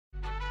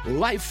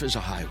Life is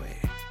a highway,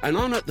 and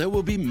on it there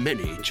will be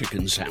many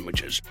chicken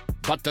sandwiches.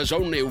 But there's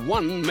only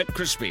one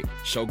McCrispy.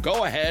 So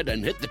go ahead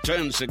and hit the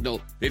turn signal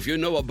if you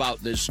know about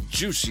this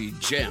juicy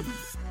gem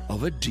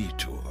of a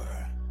detour.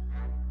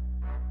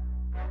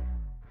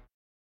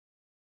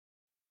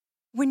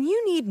 When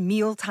you need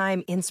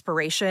mealtime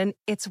inspiration,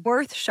 it's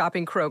worth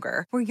shopping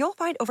Kroger, where you'll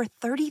find over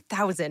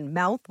 30,000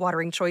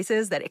 mouth-watering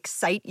choices that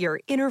excite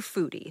your inner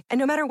foodie. And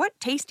no matter what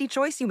tasty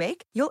choice you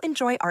make, you'll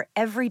enjoy our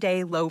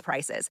everyday low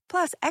prices,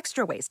 plus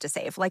extra ways to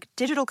save, like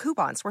digital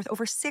coupons worth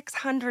over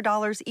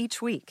 $600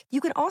 each week. You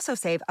can also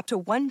save up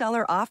to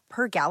 $1 off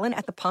per gallon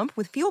at the pump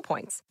with fuel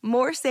points.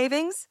 More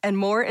savings and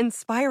more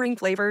inspiring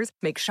flavors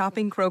make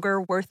shopping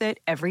Kroger worth it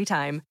every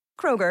time.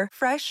 Kroger,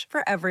 fresh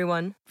for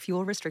everyone.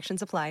 Fuel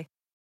restrictions apply.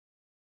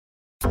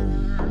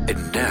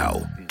 And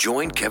now,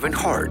 join Kevin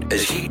Hart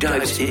as he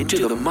dives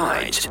into the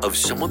minds of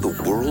some of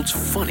the world's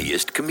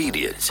funniest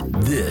comedians.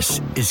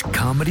 This is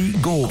Comedy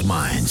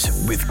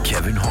Goldmines with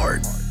Kevin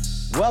Hart.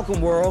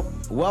 Welcome, world.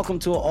 Welcome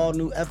to an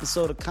all-new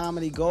episode of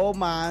Comedy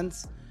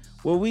Goldmines,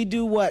 where we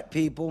do what,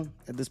 people?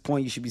 At this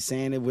point, you should be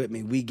saying it with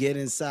me. We get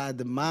inside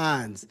the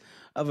minds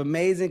of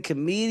amazing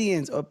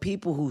comedians or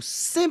people who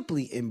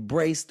simply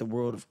embrace the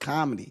world of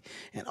comedy.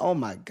 And oh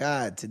my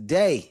God,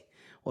 today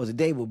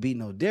will be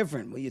no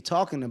different. When you're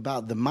talking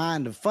about the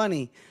mind of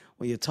funny,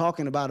 when you're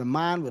talking about a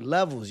mind with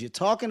levels, you're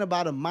talking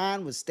about a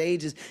mind with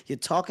stages, you're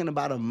talking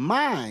about a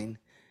mind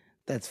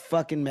that's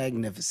fucking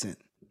magnificent.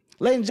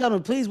 Ladies and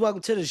gentlemen, please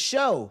welcome to the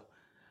show.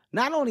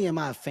 Not only am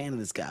I a fan of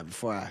this guy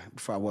before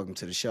I welcome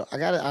to the show, I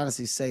gotta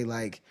honestly say,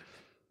 like,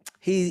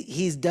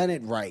 he's done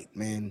it right,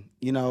 man.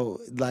 You know,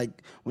 like,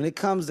 when it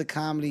comes to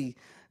comedy,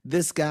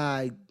 this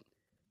guy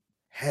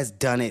has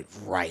done it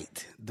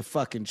right. The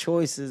fucking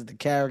choices, the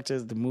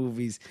characters, the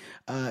movies.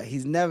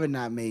 He's never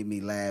not made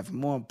me laugh.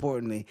 More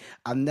importantly,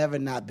 I've never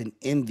not been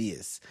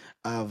envious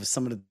of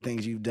some of the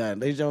things you've done.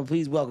 Ladies and gentlemen,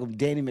 please welcome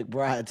Danny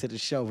McBride to the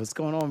show. What's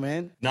going on,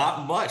 man?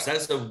 Not much.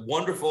 That's a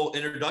wonderful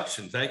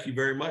introduction. Thank you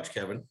very much,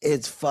 Kevin.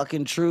 It's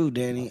fucking true,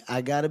 Danny.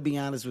 I gotta be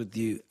honest with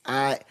you.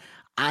 I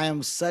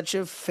am such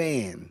a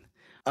fan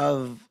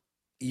of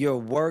your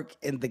work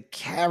and the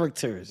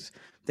characters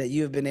that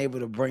you have been able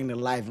to bring to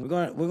life. We're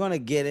gonna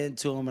get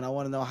into them, and I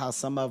want to know how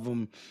some of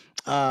them,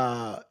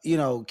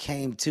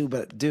 came to.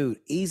 But dude,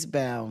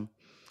 Eastbound,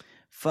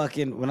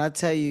 fucking, when I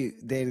tell you,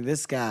 Danny,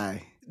 this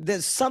guy,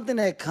 there's something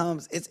that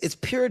comes. It's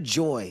pure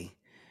joy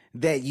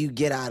that you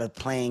get out of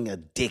playing a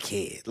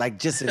dickhead, like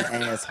just an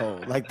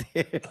asshole,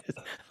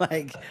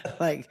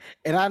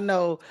 and I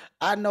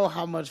know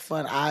how much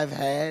fun I've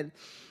had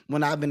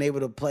when I've been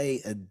able to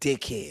play a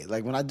dickhead.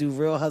 Like when I do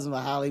Real Husband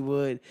of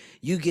Hollywood,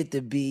 you get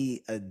to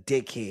be a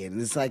dickhead,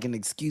 and it's like an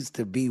excuse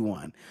to be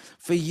one.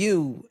 For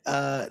you,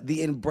 the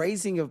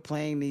embracing of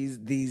playing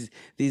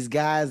these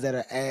guys that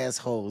are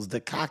assholes, the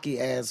cocky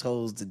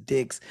assholes, the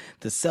dicks,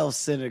 the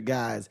self-centered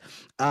guys,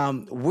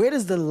 where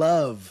does the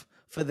love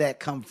for that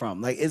come from?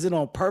 Like, is it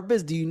on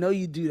purpose? Do you know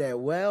you do that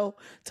well?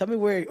 Tell me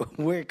where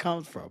it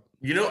comes from.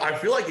 You know, I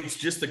feel like it's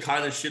just the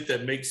kind of shit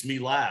that makes me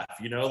laugh,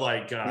 you know,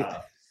 like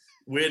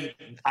when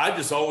I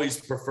just always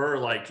prefer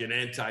like an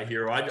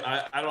anti-hero.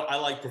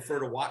 I prefer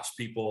to watch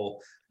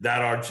people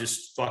that are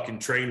just fucking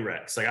train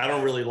wrecks. Like, I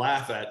don't really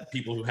laugh at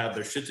people who have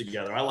their shit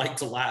together. I like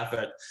to laugh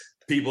at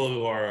people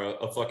who are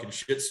a fucking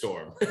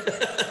shitstorm.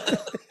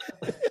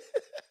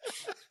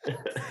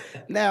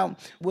 Now,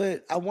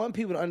 what I want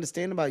people to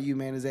understand about you,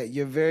 man, is that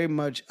you're very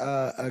much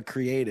a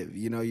creative.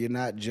 You know, you're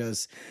not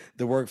just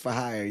the work for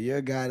hire. You're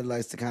a guy that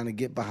likes to kind of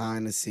get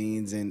behind the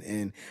scenes,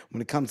 and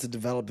when it comes to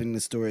developing the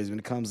stories, when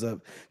it comes up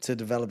to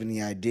developing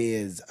the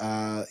ideas,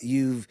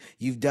 you've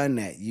done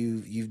that.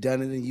 You've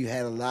done it, and you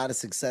had a lot of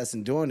success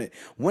in doing it.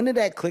 When did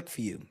that click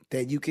for you,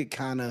 that you could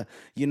kind of,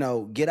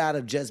 get out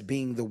of just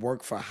being the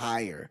work for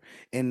hire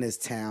in this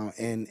town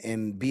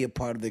and be a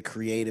part of the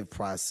creative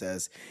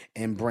process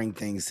and bring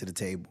things to the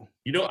table?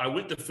 You know, I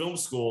went to film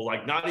school,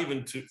 like not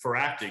even for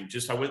acting,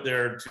 just I went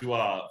there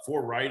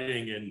for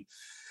writing and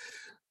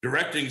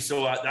directing.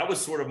 So that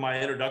was sort of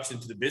my introduction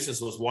to the business,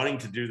 was wanting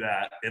to do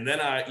that. And then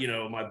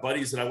my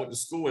buddies that I went to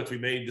school with, we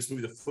made this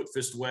movie, The Foot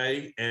Fist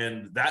Way.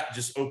 And that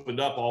just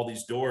opened up all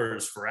these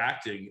doors for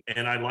acting.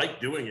 And I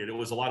liked doing it. It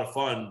was a lot of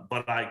fun,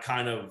 but I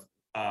kind of,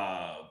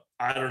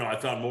 I don't know, I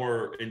found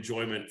more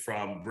enjoyment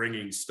from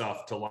bringing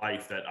stuff to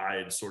life that I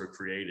had sort of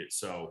created.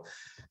 So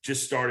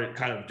just started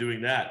kind of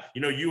doing that.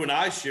 You know, you and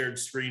I shared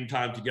screen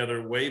time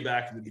together way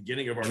back in the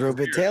beginning of our Drill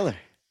Bit Taylor.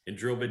 And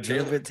Drill Bit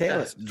Taylor.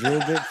 Yes. Drill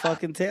Bit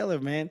fucking Taylor,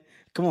 man.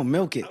 Come on,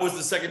 milk it. That was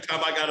the second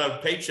time I got a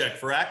paycheck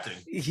for acting.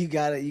 You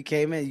got it. You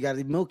came in. You got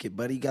to milk it,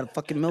 buddy. You got to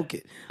fucking milk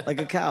it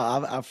like a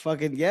cow. I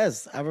fucking,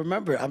 yes, I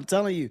remember. I'm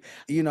telling you,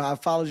 I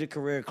followed your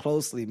career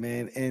closely,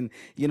 man. And,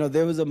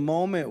 there was a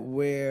moment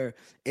where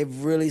it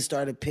really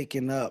started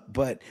picking up,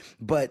 but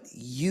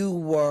you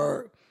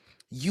were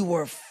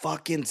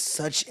fucking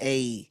such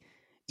a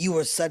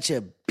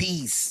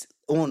beast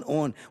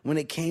on when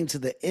it came to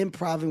the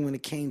improving, when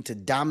it came to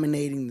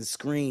dominating the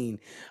screen.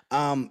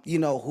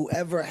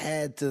 Whoever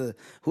had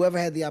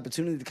the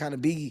opportunity to kind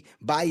of be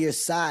by your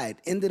side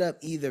ended up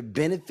either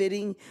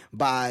benefiting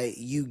by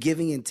you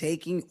giving and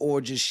taking,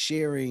 or just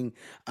sharing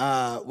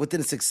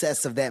within the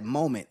success of that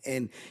moment.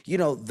 And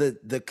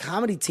the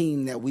comedy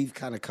team that we've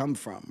kind of come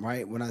from,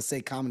 right? When I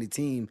say comedy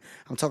team,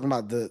 I'm talking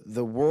about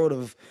the world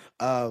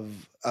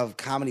of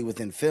comedy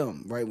within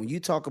film, right? When you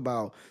talk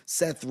about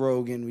Seth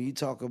Rogen, when you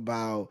talk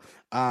about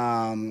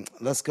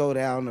let's go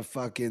down to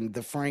fucking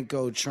the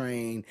Franco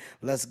train,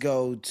 let's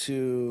go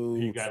to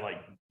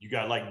you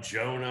got like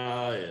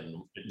Jonah and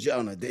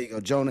Jonah. There you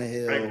go, Jonah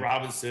Hill, Craig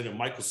Robinson, and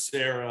Michael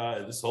Cera,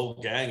 and this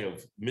whole gang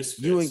of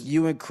misfits.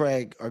 You and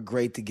Craig are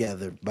great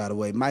together, by the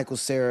way. Michael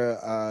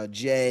Cera,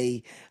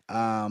 Jay,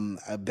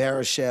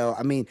 Baruchel.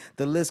 I mean,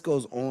 the list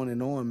goes on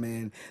and on,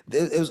 man.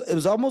 It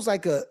was almost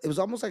like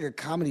a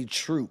comedy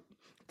troupe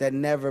that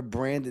never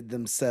branded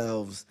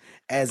themselves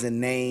as a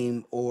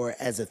name or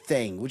as a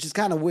thing, which is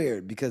kind of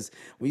weird, because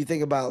when you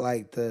think about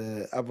like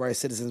the Upright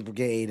Citizens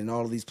Brigade and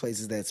all of these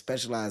places that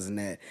specialize in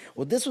that,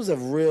 well, this was a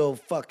real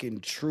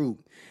fucking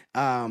troupe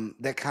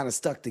that kind of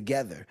stuck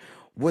together.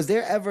 Was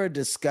there ever a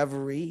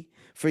discovery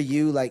for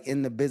you, like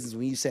in the business,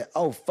 when you said,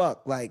 "Oh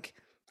fuck, like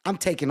I'm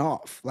taking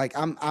off, like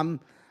I'm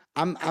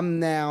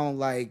now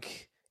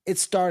like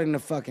it's starting to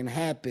fucking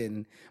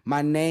happen.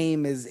 My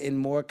name is in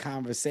more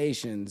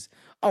conversations.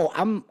 Oh,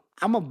 I'm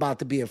about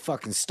to be a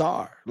fucking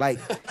star. Like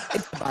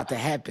it's about to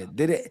happen."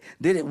 Did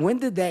it when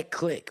did that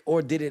click,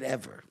 or did it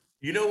ever?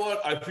 You know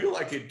what? I feel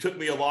like it took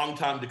me a long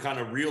time to kind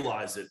of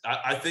realize it.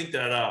 I think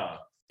that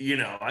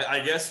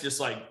I guess just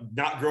like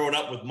not growing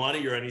up with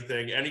money or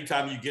anything,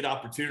 anytime you get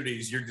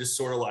opportunities, you're just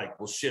sort of like,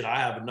 well, shit, I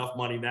have enough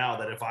money now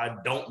that if I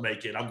don't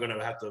make it, I'm going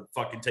to have to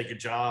fucking take a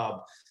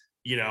job,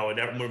 and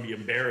I'm going to be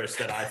embarrassed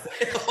that I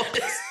failed.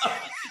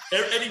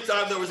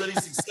 Anytime there was any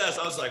success,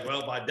 I was like,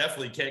 well, I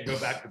definitely can't go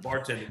back to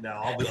bartending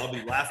now. I'll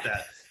be laughed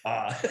at.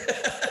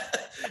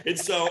 And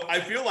so I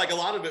feel like a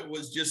lot of it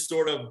was just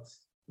sort of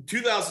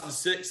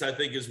 2006, I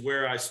think, is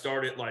where I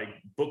started like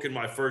booking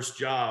my first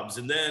jobs.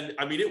 And then,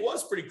 I mean, it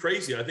was pretty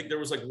crazy. I think there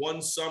was like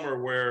one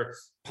summer where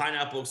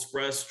Pineapple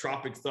Express,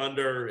 Tropic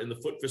Thunder, and The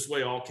Foot Fist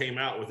Way all came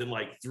out within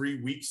like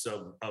 3 weeks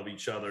of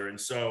each other. And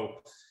so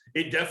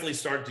it definitely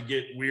started to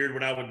get weird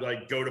when I would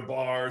like go to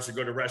bars or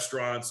go to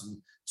restaurants and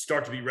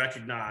start to be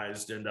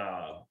recognized. And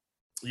I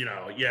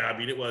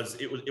mean, it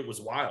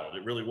was wild.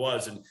 It really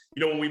was. And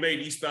when we made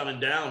Eastbound and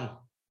Down,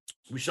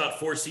 we shot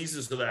 4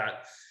 seasons of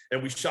that,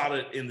 and we shot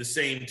it in the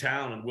same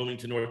town in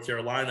Wilmington, North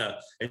Carolina.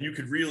 And you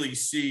could really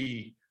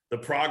see the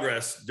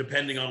progress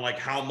depending on like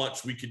how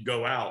much we could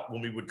go out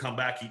when we would come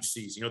back each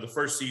season. The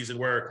first season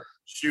we're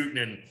shooting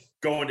and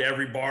going to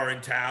every bar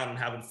in town and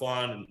having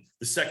fun. And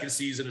the second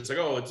season, it's like,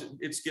 oh,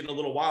 it's getting a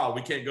little wild.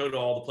 We can't go to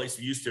all the places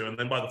we used to. And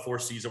then by the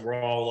 4th season, we're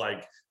all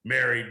like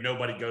married.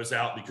 Nobody goes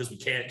out because we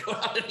can't go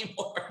out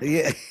anymore.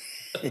 Yeah.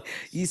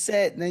 You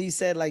said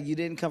like you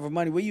didn't come from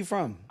money. Where you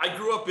from? I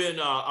grew up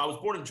I was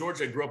born in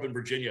Georgia. I grew up in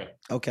Virginia.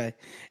 Okay.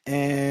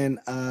 And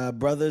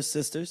brothers,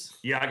 sisters?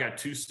 Yeah, I got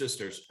 2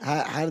 sisters.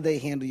 How did they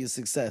handle your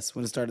success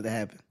when it started to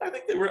happen? I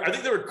think they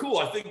were cool.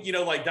 I think,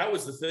 like that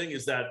was the thing,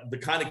 is that the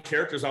kind of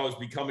characters I was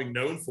becoming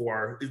known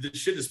for, the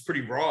shit is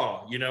pretty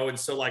raw, and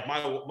so like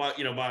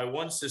my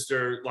one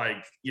sister, like,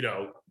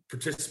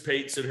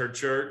 participates in her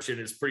church and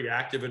is pretty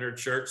active in her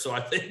church. So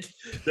I think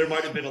there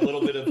might have been a little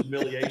bit of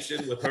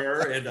humiliation with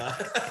her. And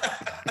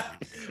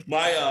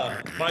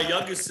my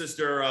youngest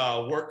sister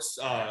works.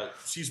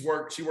 She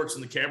works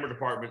in the camera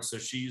department. So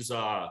she's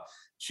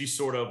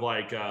sort of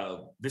like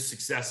this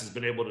success has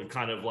been able to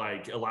kind of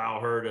like allow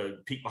her to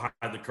peek behind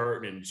the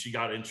curtain, and she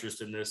got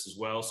interest in this as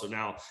well. So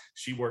now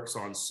she works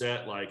on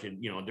set, like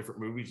in different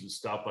movies and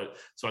stuff. But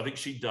so I think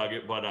she dug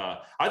it. But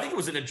I think it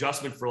was an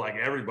adjustment for like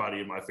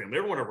everybody in my family,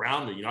 everyone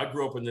around me. I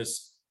grew up in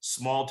this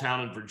small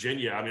town in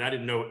Virginia. I mean, I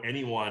didn't know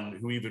anyone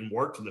who even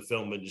worked in the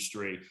film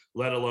industry,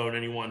 let alone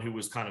anyone who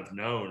was kind of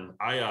known.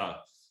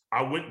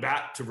 I went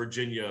back to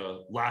Virginia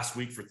last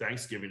week for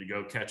Thanksgiving to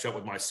go catch up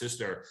with my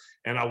sister.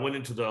 And I went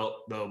into the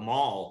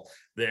mall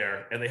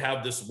there, and they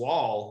have this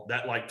wall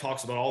that like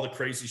talks about all the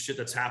crazy shit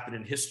that's happened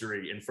in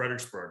history in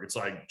Fredericksburg. It's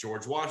like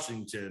George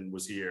Washington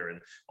was here and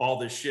all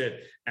this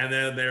shit. And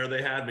then there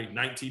they had me,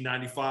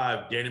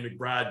 1995, Danny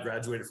McBride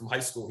graduated from high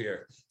school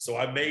here. So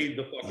I made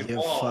the fucking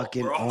wall.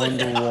 Fucking on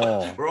the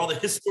wall. Where all the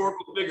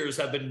historical figures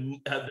have been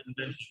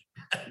mentioned.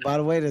 By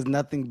the way, there's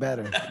nothing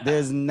better.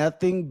 There's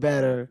nothing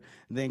better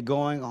than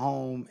going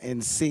home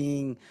and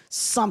seeing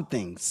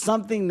something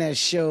that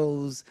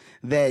shows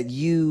that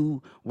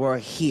you were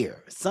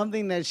here,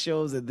 something that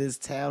shows that this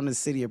town and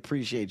city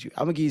appreciate you.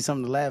 I'm gonna give you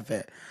something to laugh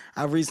at.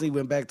 I recently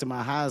went back to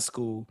my high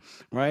school,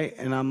 right?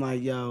 And I'm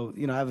like, yo,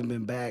 I haven't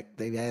been back.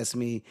 They asked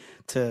me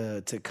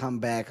to come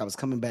back. I was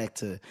coming back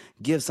to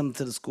give something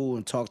to the school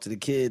and talk to the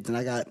kids. And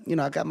I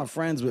got my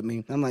friends with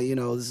me. I'm like,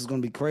 this is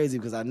gonna be crazy,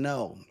 because I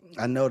know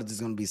that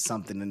there's gonna be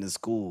something in the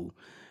school,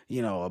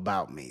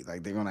 about me.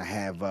 Like they're gonna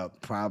have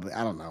probably,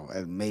 I don't know,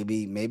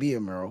 maybe a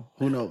mural.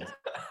 Who knows?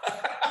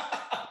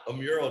 A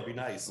mural would be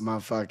nice. My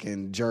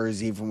fucking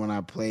jersey from when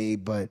I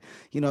played, but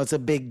it's a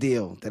big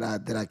deal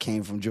that I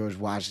came from George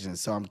Washington.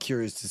 So I'm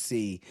curious to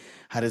see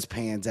how this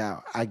pans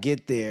out. I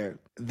get there.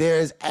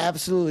 There's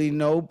absolutely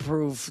no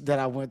proof that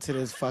I went to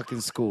this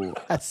fucking school.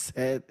 I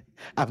said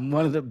I'm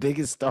one of the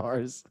biggest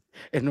stars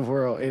in the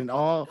world, and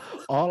all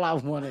I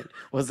wanted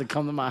was to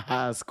come to my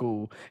high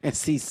school and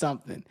see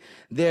something.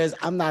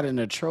 I'm not in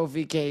a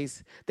trophy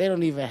case. They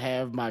don't even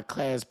have my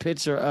class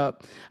picture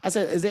up. I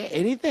said, is there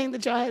anything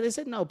that y'all had? They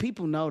said, no,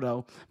 people know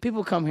though.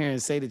 People come here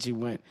and say that you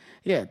went.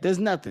 Yeah, there's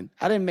nothing.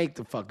 I didn't make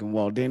the fucking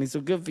wall, Danny,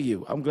 so good for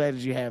you. I'm glad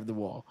that you have the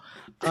wall.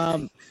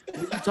 When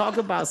you talk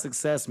about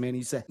success, man,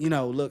 you said,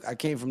 look, I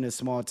came from this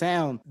small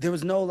town. There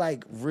was no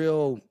like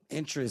real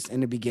interest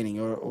in the beginning,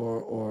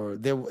 or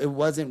it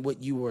wasn't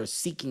what you were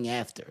seeking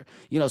after.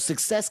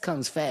 Success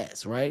comes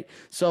fast, right?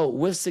 So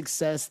with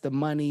success, the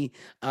money,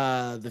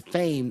 the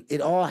fame,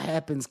 it all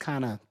happens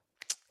kind of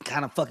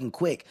fucking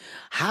quick.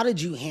 How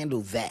did you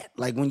handle that?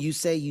 Like when you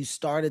say you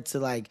started to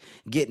like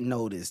get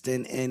noticed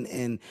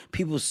and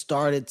people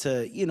started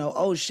to,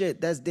 oh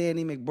shit, that's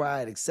Danny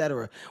McBride,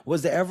 etc.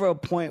 Was there ever a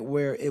point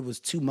where it was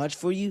too much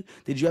for you?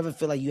 Did you ever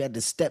feel like you had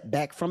to step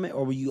back from it,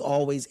 or were you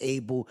always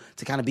able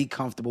to kind of be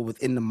comfortable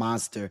within the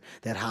monster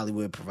that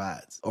Hollywood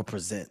provides or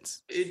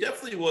presents? It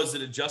definitely was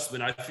an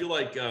adjustment. I feel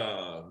like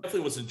definitely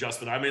was an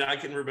adjustment. I mean, I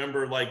can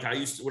remember like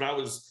when I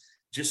was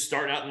just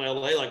starting out in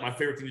LA, like my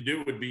favorite thing to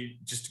do would be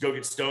just to go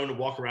get stoned and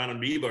walk around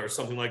Amoeba or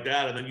something like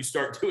that. And then you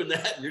start doing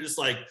that and you're just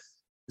like,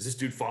 is this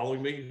dude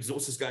following me?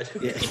 What's this guy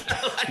doing?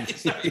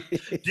 Yeah.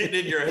 Getting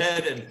in your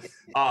head. And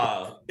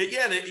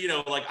again,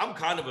 like I'm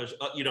kind of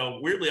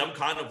weirdly, I'm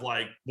kind of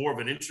like more of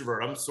an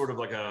introvert. I'm sort of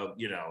like I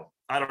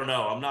don't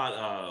know. I'm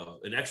not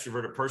an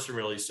extroverted person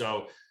really.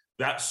 So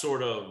that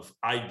sort of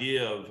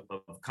idea of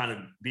kind of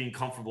being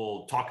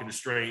comfortable talking to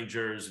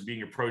strangers and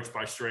being approached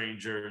by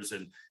strangers.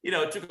 And,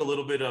 it took a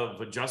little bit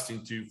of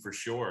adjusting to, for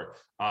sure.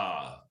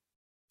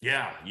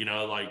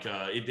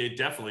 It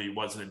definitely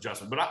was an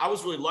adjustment, but I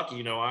was really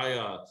lucky.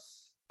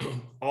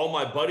 All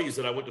my buddies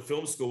that I went to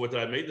film school with, that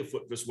I made the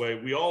flip this way,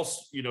 we all,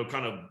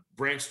 kind of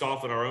branched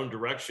off in our own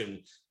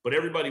direction, but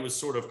everybody was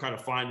sort of kind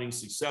of finding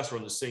success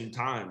around the same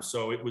time.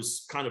 So it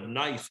was kind of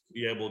nice to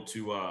be able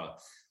to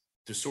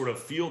sort of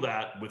feel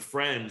that with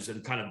friends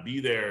and kind of be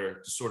there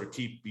to sort of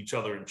keep each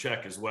other in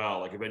check as well.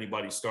 Like if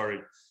anybody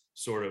started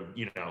sort of,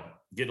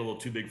 getting a little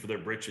too big for their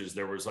britches,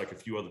 there was like a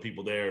few other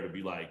people there to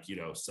be like,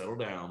 settle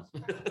down.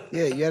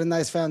 Yeah, you had a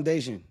nice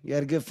foundation. You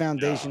had a good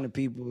foundation of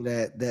people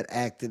that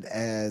acted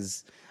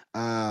as,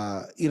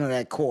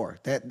 that core.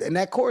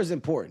 That core is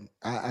important.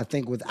 I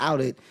think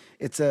without it,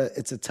 it's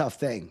a tough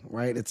thing,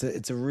 right?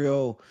 It's a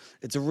real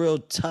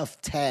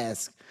tough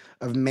task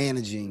of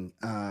managing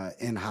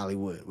in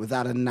Hollywood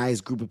without a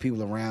nice group of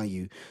people around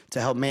you to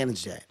help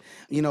manage that.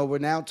 We're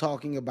now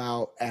talking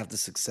about after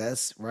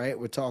success, right?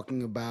 We're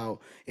talking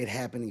about it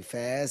happening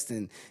fast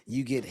and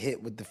you get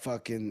hit with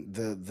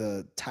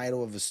the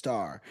title of a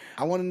star.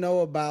 I want to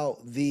know about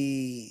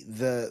the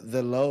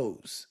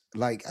lows.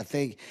 Like I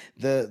think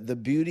the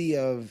beauty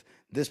of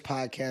this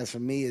podcast for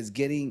me is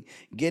getting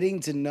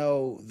to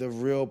know the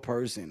real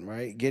person,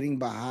 right? Getting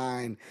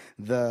behind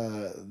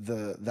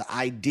the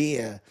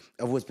idea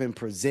of what's been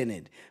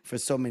presented for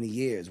so many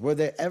years. Were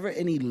there ever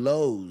any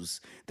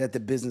lows that the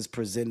business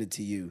presented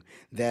to you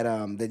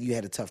that you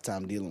had a tough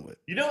time dealing with?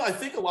 I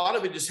think a lot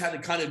of it just had to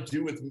kind of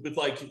do with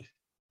like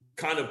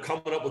kind of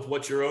coming up with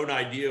what your own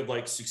idea of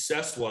like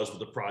success was with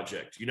the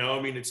project.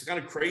 It's kind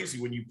of crazy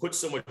when you put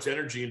so much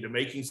energy into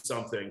making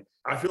something.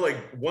 I feel like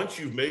once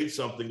you've made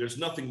something, there's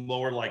nothing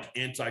more like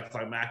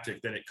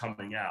anticlimactic than it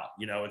coming out.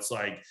 It's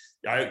like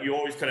you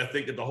always kind of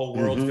think that the whole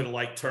world's going to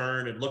like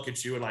turn and look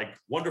at you and like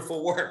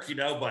wonderful work,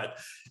 but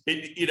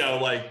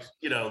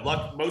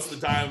most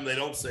of the time they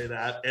don't say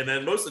that. And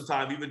then most of the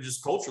time, even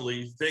just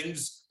culturally,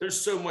 there's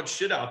so much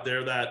shit out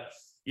there that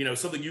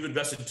something you've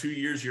invested 2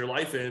 years of your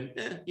life in,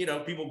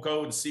 people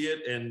go and see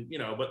it and,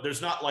 but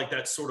there's not like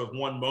that sort of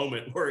one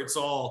moment where it's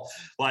all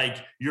like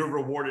you're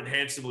rewarded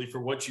handsomely for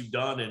what you've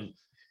done. And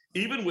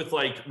even with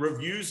like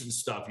reviews and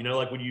stuff,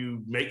 like when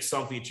you make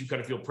something that you kind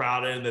of feel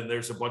proud in, and then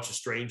there's a bunch of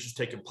strangers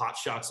taking pot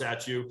shots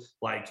at you.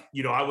 Like,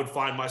 I would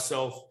find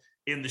myself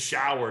in the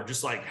shower,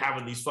 just like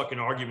having these fucking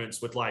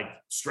arguments with like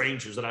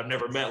strangers that I've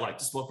never met. Like,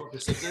 this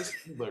motherfucker said this,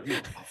 but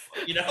and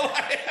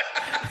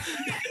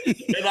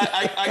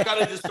I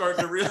kind of just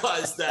started to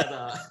realize that,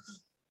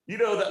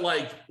 that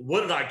like,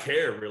 what did I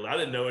care really? I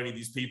didn't know any of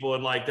these people.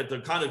 And like that the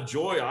kind of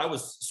joy I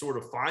was sort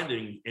of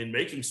finding in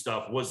making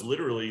stuff was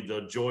literally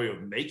the joy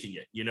of making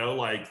it,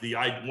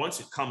 once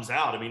it comes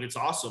out, it's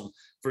awesome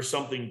for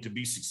something to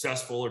be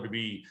successful or to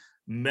be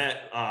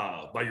met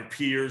by your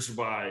peers or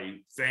by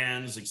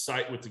fans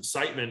with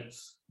excitement.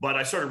 But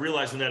I started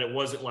realizing that it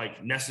wasn't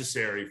like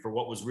necessary for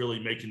what was really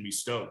making me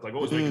stoked. Like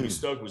what was making me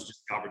stoked was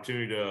just the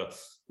opportunity to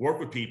work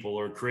with people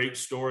or create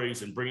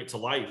stories and bring it to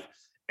life.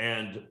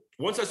 And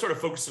once I started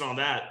focusing on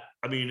that,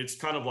 it's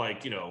kind of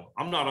like,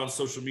 I'm not on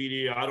social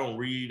media. I don't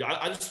read.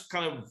 I just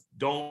kind of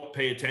don't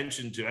pay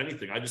attention to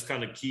anything. I just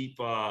kind of keep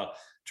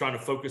trying to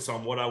focus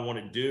on what I want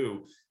to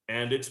do.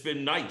 and it's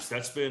been nice.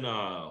 That's been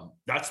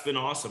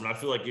awesome. And I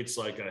feel like it's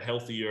like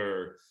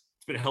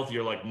it's been a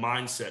healthier like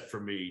mindset for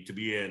me to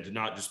be in, to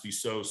not just be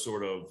so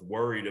sort of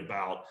worried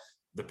about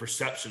the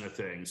perception of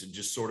things and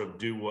just sort of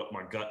do what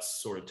my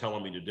gut's sort of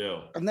telling me to do.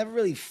 I've never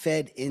really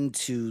fed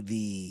into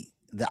the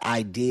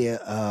idea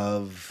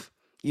of,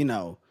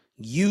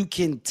 you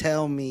can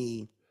tell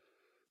me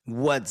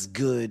what's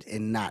good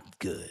and not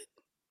good,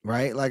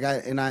 right? Like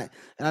I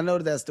know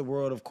that's the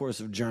world, of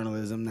course, of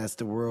journalism. That's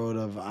the world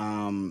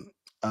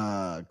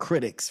of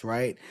critics,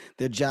 right?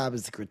 Their job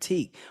is to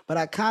critique. But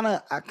I kind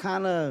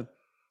of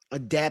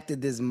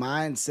adapted this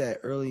mindset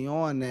early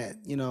on that,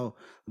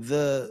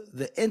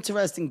 the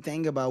interesting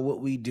thing about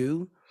what we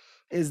do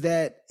is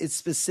that it's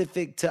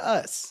specific to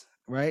us,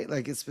 right?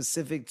 Like it's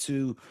specific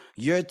to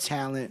your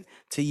talent,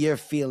 to your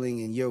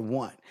feeling and your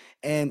want.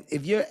 And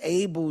if you're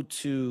able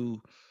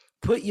to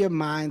put your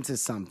mind to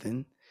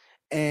something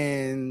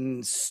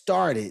and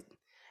start it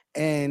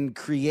and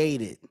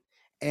create it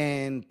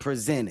and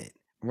present it,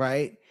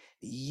 right?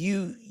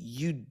 You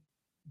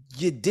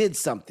did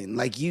something.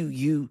 Like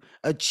you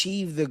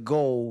achieved the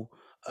goal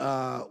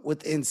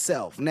within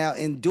self. Now,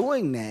 in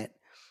doing that,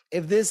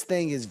 if this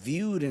thing is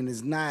viewed and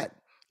is not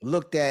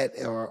looked at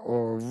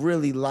or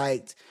really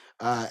liked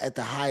at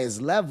the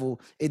highest level,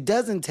 it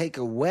doesn't take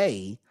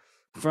away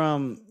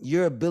from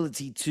your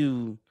ability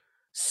to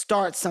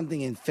start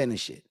something and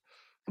finish it,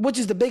 which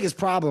is the biggest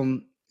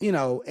problem,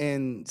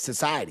 in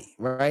society,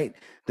 right?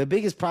 The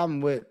biggest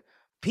problem with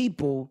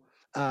people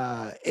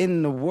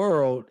in the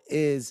world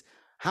is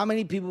how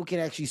many people can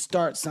actually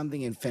start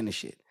something and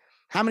finish it?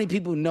 How many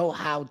people know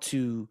how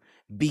to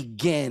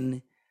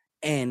begin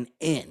and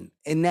end?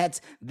 And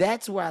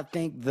that's where I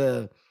think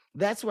the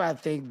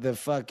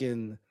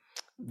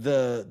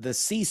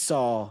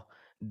seesaw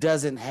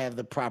doesn't have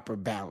the proper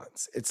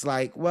balance. It's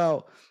like,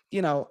 well,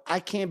 I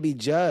can't be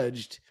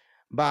judged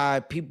by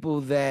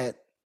people that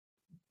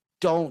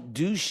don't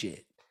do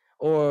shit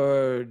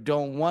or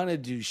don't want to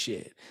do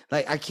shit.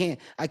 Like I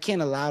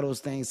can't allow those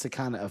things to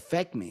kind of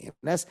affect me.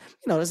 That's,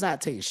 that's not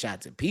taking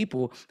shots at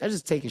people. That's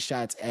just taking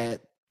shots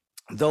at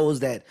those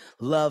that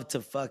love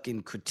to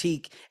fucking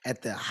critique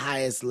at the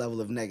highest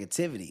level of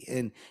negativity.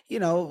 And,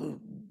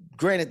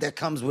 granted that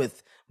comes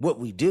with what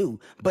we do,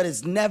 but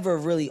it's never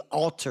really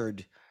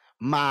altered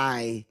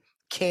my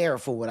care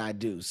for what I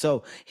do.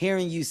 So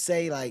hearing you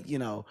say like,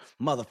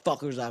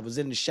 motherfuckers, I was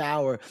in the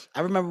shower.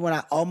 I remember when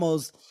I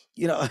almost,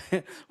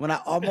 when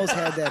I almost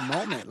had that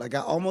moment, like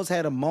I almost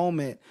had a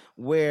moment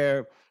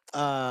where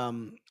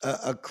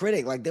a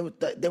critic, like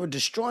they were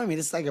destroying me.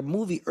 It's like a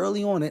movie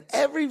early on and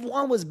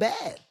everyone was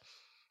bad.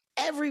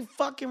 Every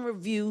fucking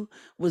review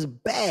was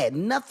bad.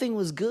 Nothing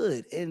was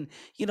good. And,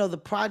 the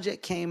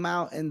project came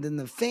out and then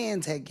the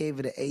fans had gave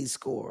it an A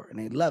score and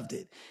they loved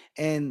it.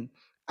 And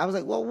I was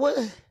like, well,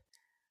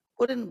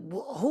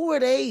 who are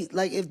they?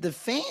 Like, if the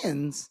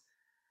fans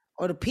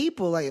or the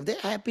people, like, if they're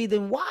happy,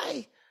 then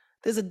why?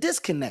 There's a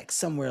disconnect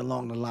somewhere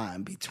along the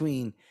line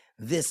between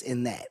this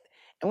and that.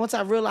 And once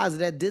I realized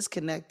that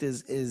disconnect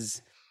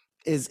is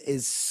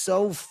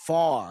so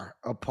far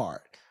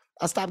apart,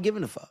 I stopped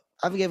giving a fuck.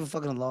 I haven't given a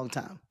fuck in a long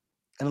time.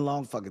 In a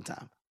long fucking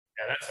time.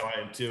 Yeah, that's how I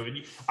am too.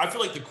 And I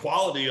feel like the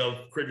quality of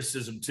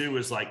criticism too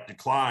is like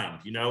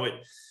declined.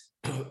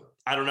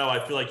 I don't know.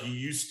 I feel like you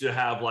used to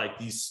have like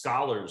these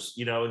scholars,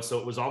 and so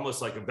it was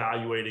almost like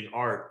evaluating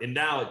art. And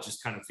now it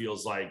just kind of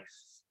feels like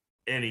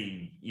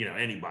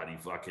anybody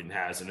fucking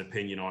has an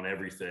opinion on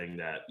everything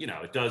that,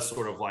 it does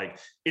sort of like,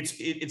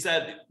 it's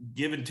that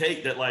give and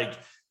take that like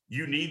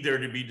you need there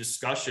to be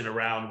discussion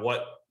around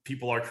what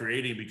people are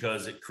creating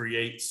because it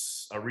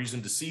creates a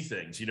reason to see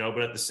things,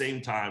 but at the same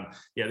time,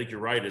 I think you're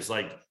right. It's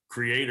like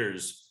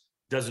creators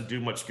doesn't do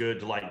much good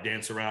to like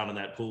dance around in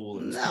that pool.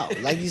 And, no,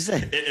 like you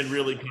said, and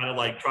really kind of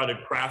like try to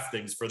craft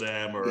things for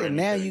them. Or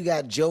now you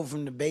got Joe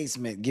from the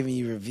basement giving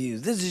you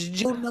reviews. This is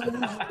Joe from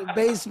the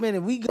basement,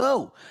 and we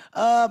go.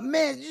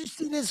 Man, you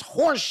see this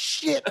horse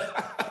shit?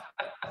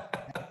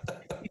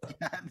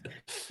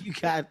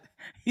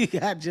 You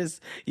got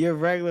just your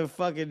regular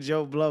fucking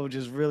Joe Blow,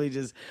 just really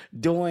just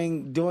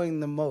doing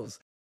the most.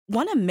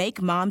 Want to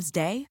make Mom's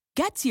day?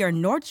 Get to your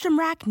Nordstrom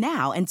Rack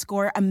now and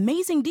score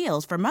amazing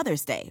deals for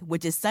Mother's Day,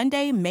 which is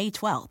Sunday, May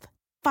 12th.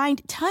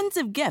 Find tons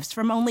of gifts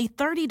from only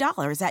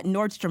 $30 at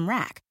Nordstrom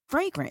Rack.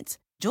 Fragrance,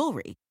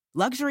 jewelry,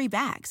 luxury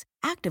bags,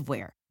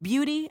 activewear,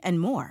 beauty, and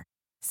more.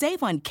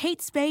 Save on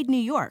Kate Spade New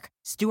York,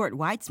 Stuart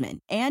Weitzman,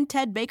 and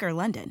Ted Baker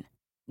London.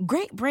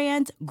 Great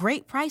brands,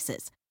 great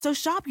prices. So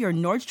shop your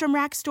Nordstrom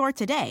Rack store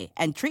today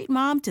and treat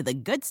Mom to the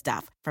good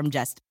stuff from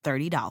just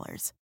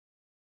 $30.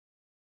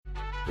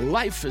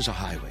 Life is a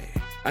highway,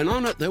 and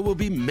on it there will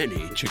be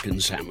many chicken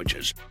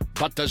sandwiches.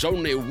 But there's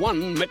only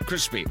one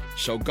McCrispy.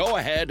 So go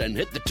ahead and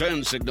hit the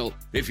turn signal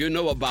if you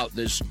know about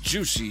this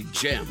juicy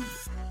gem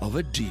of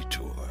a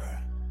detour.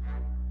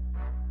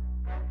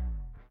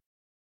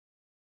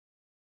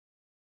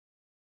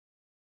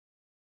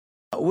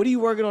 What are you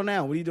working on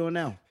now? What are you doing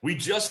now? We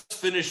just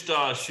finished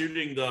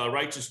shooting the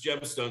Righteous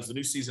Gemstones, the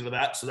new season of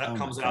that. So that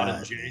comes out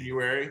in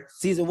January.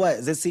 Season what?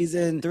 Is it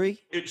season 3?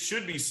 It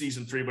should be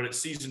season 3, but it's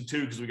season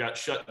 2 because we got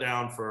shut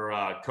down for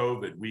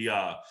COVID.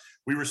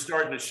 We were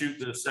starting to shoot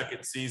the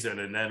second season,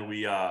 and then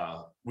we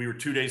were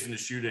 2 days into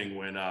shooting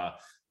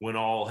when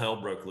all hell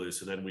broke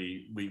loose, and then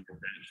we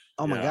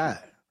Oh my God.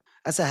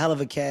 That's a hell of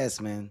a cast,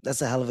 man.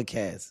 That's a hell of a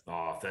cast.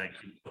 Oh, thank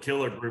you.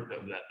 Killer group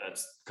that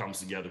comes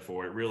together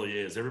for it. Really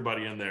is.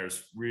 Everybody in there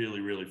is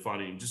really, really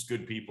funny and just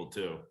good people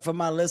too. For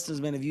my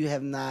listeners, man, if you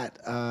have not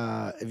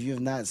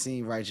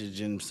seen Righteous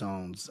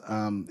Gemstones,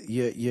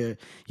 you're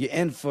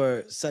in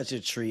for such a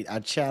treat. I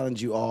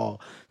challenge you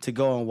all to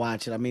go and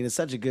watch it. I mean, it's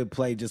such a good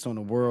play just on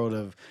the world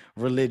of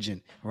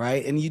religion,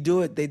 right? And they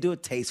do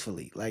it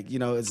tastefully. Like,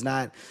 it's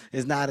not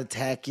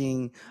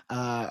attacking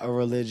a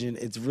religion.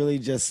 It's really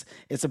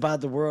it's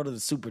about the world of the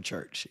super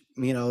church,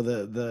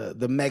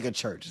 the mega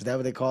church. Is that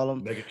what they call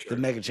them? Mega church. The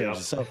mega church.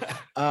 Yep. So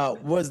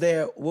what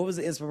was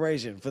the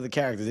inspiration for the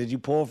characters? Did you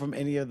pull from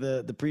any of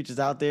the preachers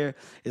out there?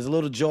 Is a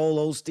little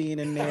Joel Osteen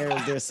in there?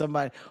 Is there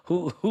somebody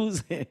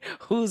who's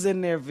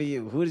in there for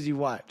you? Who did you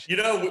watch?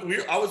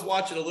 I was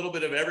watching a little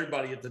bit of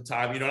everybody at the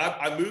time.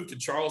 I moved to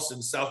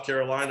Charleston, South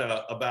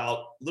Carolina about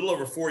a little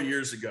over 4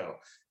 years ago.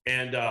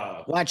 And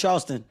why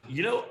Charleston?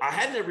 I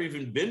had never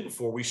even been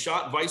before. We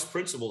shot Vice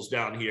Principals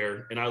down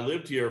here, and I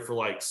lived here for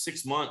like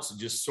 6 months and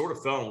just sort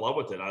of fell in love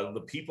with it.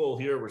 The people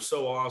here were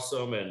so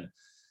awesome, and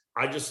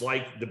I just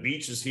like the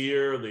beaches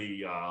here.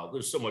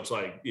 There's so much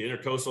like the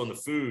Intercoastal, and the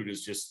food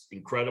is just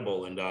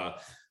incredible. And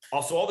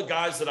also all the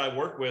guys that I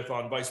work with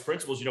on Vice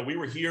Principals, we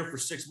were here for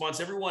 6 months.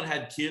 Everyone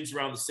had kids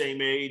around the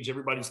same age.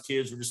 Everybody's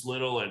kids were just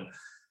little, and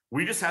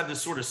we just had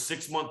this sort of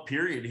 6-month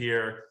period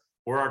here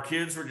where our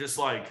kids were just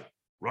like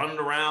running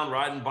around,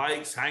 riding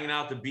bikes, hanging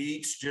out at the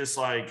beach, just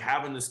like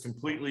having this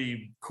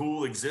completely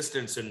cool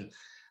existence. And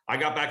I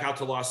got back out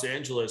to Los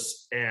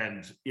Angeles,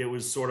 and it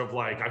was sort of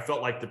like, I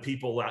felt like the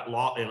people that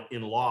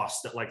in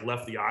Lost that like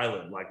left the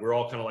island, like we're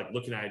all kind of like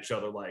looking at each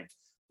other like,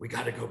 we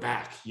got to go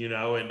back,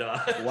 and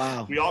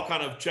wow. We all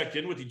kind of checked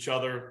in with each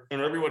other, and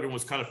everyone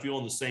was kind of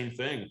feeling the same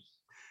thing.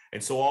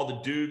 And so all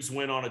the dudes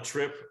went on a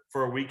trip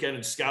for a weekend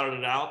and scouted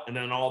it out. And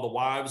then all the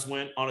wives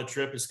went on a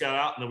trip and scouted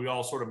out. And then we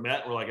all sort of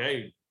met. We're like,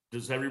 hey,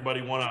 does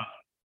everybody want to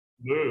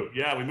move?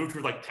 Yeah, we moved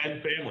with like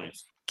 10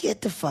 families.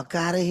 Get the fuck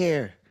out of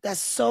here. That's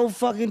so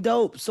fucking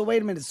dope. So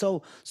wait a minute.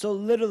 So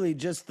literally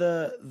just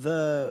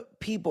the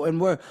people,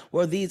 and were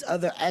these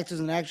other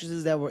actors and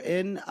actresses that were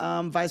in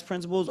Vice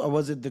Principals, or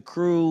was it the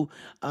crew?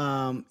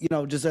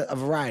 Just a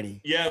variety.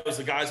 Yeah, it was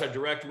the guys I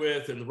direct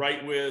with and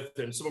write with,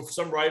 and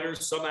some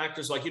writers, some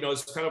actors. Like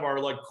it's kind of our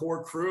like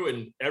core crew,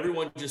 and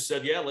everyone just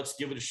said, yeah, let's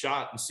give it a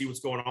shot and see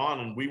what's going on.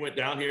 And we went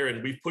down here,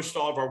 and we've pushed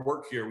all of our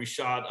work here. We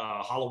shot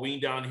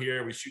Halloween down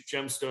here. We shoot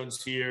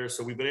Gemstones here,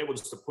 so we've been able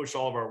just to push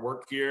all of our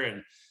work here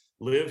and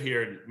live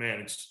here. And man,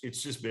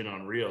 it's just been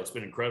unreal. It's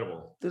been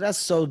incredible. Dude, that's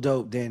so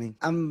dope, Danny.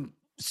 I'm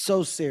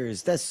so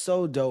serious. That's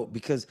so dope,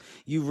 because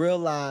you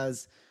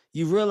realize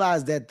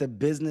that the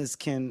business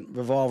can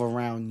revolve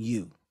around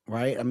you,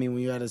 right? I mean,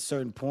 when you're at a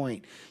certain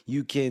point,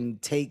 you can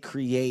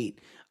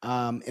create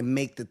and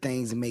make the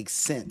things make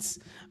sense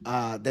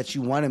that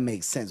you want to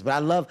make sense.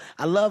 But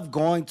I love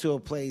going to a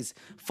place,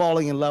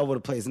 falling in love with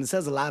a place. And it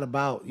says a lot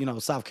about,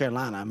 South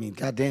Carolina. I mean,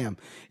 goddamn,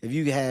 if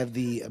you have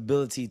the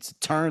ability to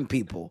turn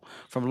people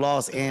from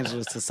Los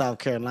Angeles to South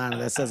Carolina,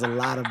 that says a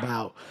lot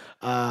about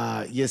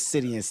your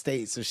city and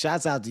state. So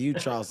shouts out to you,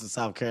 Charleston,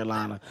 South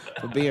Carolina,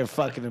 for being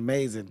fucking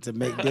amazing to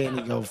make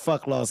Danny go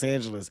fuck Los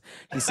Angeles.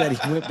 He said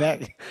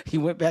he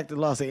went back to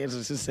Los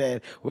Angeles and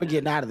said, we're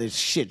getting out of this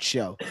shit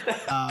show.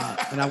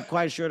 And I'm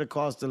quite sure the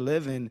cost of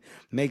living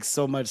makes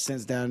so much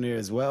sense down there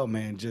as well,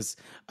 man. Just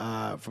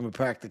from a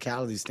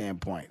practicality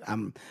standpoint,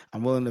 I'm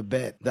willing to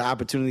bet the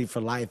opportunity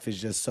for life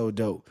is just so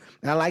dope.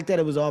 And I like that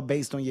it was all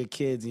based on your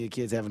kids and your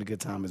kids having a good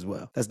time as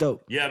well. That's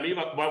dope. Yeah,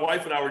 my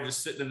wife and I were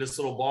just sitting in this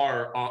little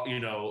bar,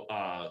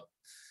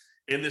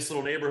 in this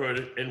little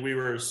neighborhood, and we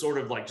were sort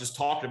of like just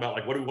talking about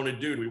like, what do we want to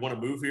do? Do we want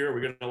to move here? Are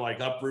we going to like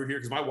uproot here?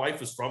 Because my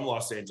wife is from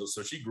Los Angeles,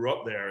 so she grew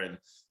up there, and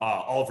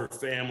all of her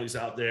family's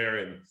out there.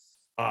 And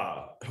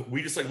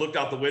we just like looked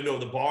out the window of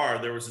the bar.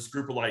 There was this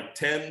group of like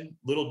 10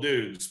 little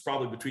dudes,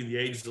 probably between the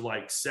ages of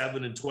like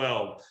 7 and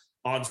 12,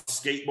 on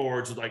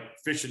skateboards with like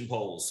fishing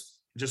poles,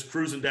 just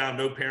cruising down,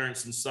 no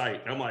parents in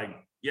sight. And I'm like,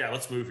 yeah,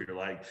 let's move here.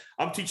 Like,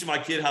 I'm teaching my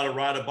kid how to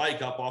ride a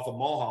bike up off of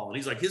Mulholland.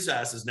 He's like, his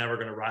ass is never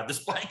going to ride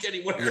this bike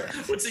anywhere.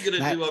 Yeah. What's he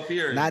going to do up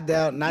here? Not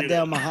down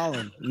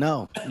Mulholland.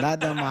 No, not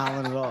down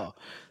Mulholland at all.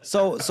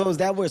 So is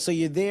that where? So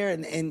you're there,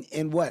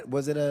 and what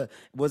was it a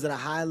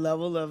high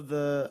level of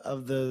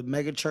the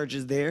mega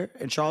churches there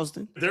in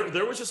Charleston?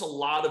 There was just a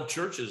lot of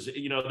churches.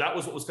 That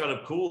was what was kind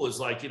of cool. Is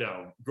like,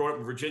 growing up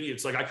in Virginia,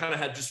 it's like I kind of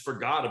had just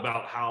forgot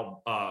about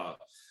how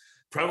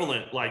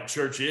prevalent like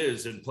church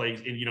is in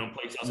places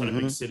outside of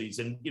big cities,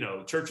 and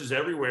churches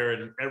everywhere,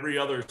 and every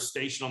other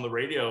station on the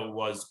radio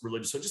was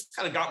religious. So it just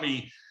kind of got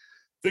me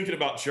thinking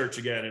about church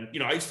again.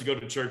 And, I used to go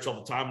to church all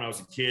the time when I was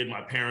a kid.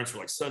 My parents were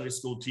like Sunday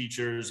school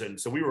teachers. And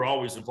so we were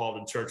always involved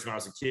in church when I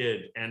was a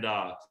kid. And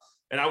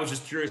I was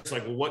just curious,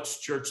 like, well, what's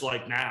church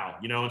like now?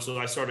 And so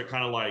I started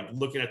kind of like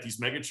looking at these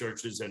mega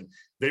churches, and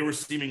they were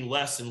seeming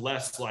less and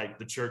less like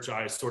the church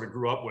I sort of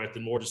grew up with,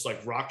 and more just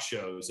like rock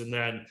shows. And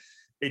then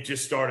it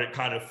just started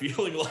kind of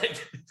feeling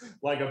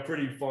like a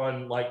pretty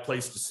fun like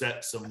place to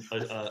set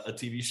a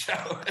TV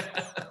show.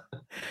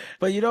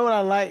 But you know what I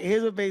like?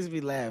 Here's what makes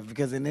me laugh,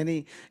 because in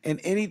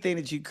anything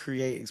that you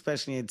create,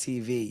 especially in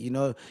TV,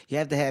 you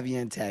have to have your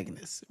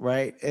antagonists,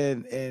 right?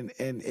 And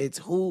it's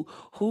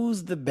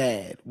who's the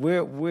bad?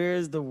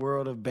 Where's the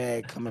world of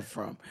bad coming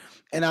from?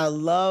 And I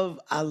love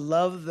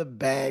the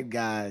bad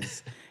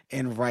guys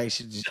in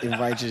righteous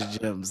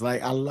gems.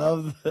 Like I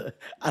love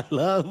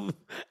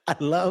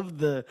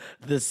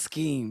the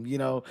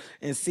scheme.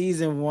 In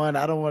season 1,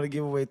 I don't want to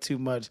give away too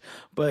much,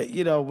 but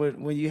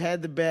when you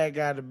had the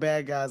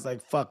bad guy's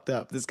like fucked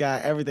up. This guy,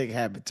 everything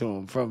happened to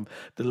him, from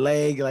the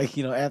leg, like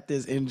after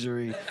his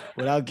injury,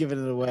 without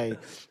giving it away.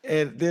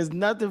 And there's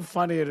nothing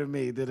funnier to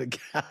me than a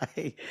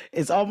guy.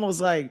 It's almost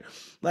like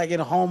in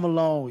Home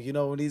Alone,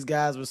 when these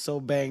guys were so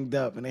banged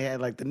up and they had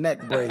like the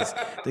neck brace,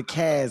 the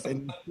cast,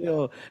 and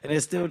they're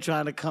still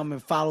trying to come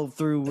and follow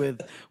through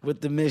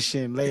with the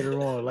mission later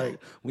on. Like,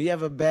 we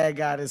have a bad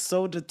guy that's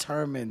so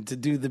determined to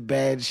do the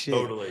bad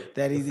shit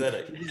that he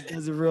just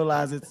doesn't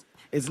realize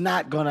it's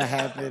not gonna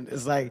happen.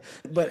 It's like,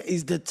 but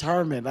he's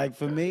determined. Like,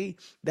 for me,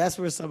 that's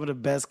where some of the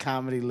best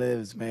comedy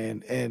lives,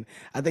 man. And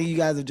I think you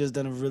guys have just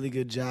done a really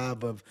good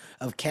job of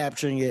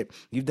capturing it.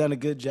 You've done a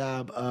good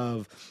job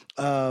of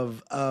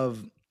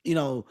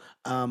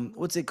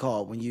what's it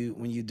called when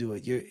you do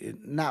it? You're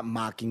not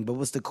mocking, but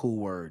what's the cool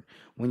word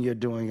when you're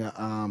doing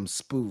a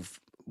spoof?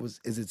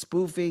 Is it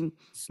spoofing?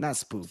 Not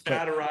spoof,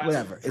 but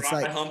whatever. It's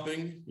like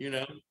humping,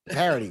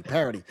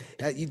 parody.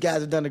 You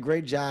guys have done a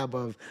great job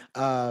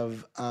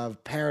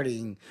of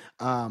parodying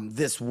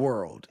this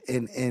world,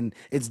 and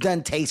it's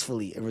done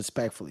tastefully and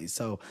respectfully.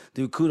 So,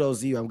 dude,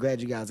 kudos to you. I'm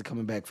glad you guys are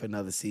coming back for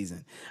another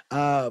season.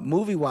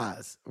 Movie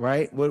wise,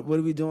 right? What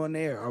are we doing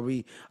there? Are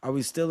we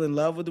still in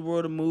love with the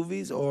world of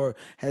movies, or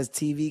has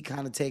TV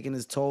kind of taken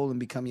its toll and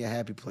become your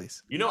happy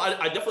place?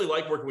 I definitely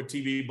like working with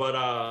TV, but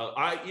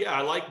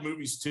I like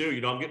movies too.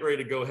 I'm getting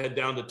ready to head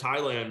down to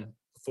Thailand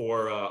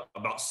for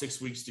about 6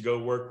 weeks to go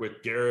work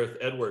with Gareth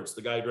Edwards,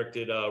 the guy who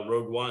directed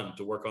Rogue One,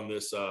 to work on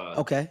this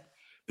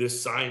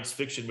this science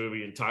fiction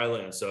movie in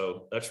Thailand.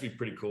 So that should be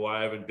pretty cool.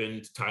 I haven't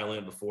been to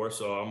Thailand before,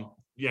 so I'm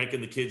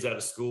yanking the kids out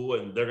of school,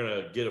 and they're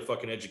gonna get a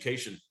fucking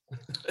education.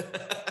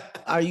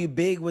 Are you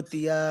big with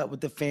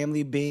the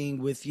family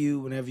being with you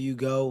whenever you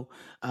go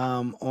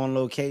on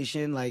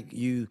location? Like,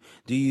 do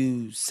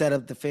you set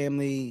up the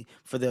family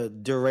for the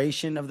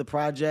duration of the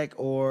project,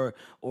 or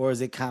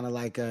is it kind of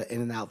like a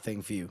in and out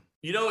thing for you?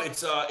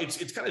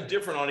 It's kind of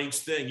different on each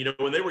thing.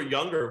 When they were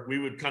younger, we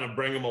would kind of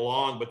bring them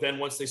along, but then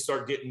once they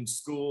start getting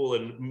school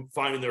and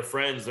finding their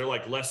friends, they're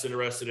like less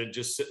interested in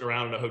just sitting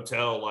around in a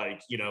hotel,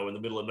 like, in the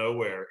middle of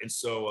nowhere. And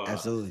so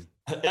absolutely,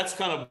 that's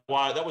kind of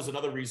why, that was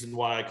another reason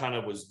why I kind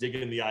of was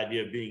digging the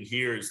idea of being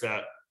here, is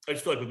that I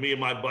just feel like with me and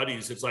my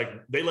buddies, it's like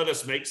they let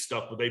us make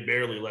stuff, but they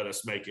barely let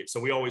us make it. So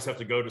we always have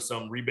to go to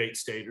some rebate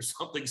state or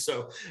something.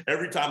 So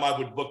every time I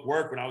would book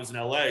work when I was in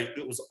LA,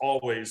 it was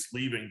always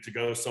leaving to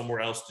go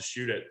somewhere else to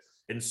shoot it.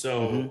 And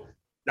so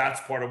that's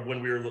part of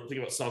when we were thinking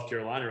about South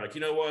Carolina. Like,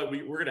 you know what,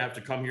 we're going to have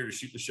to come here to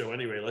shoot the show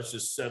anyway. Let's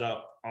just set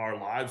up our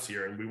lives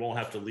here and we won't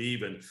have to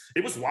leave. And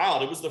it was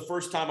wild. It was the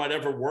first time I'd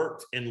ever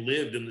worked and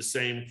lived in the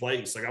same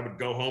place. Like, I would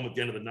go home at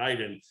the end of the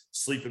night and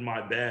sleep in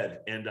my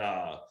bed. And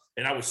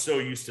I was so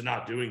used to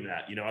not doing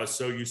that. I was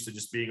so used to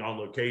just being on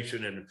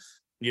location, and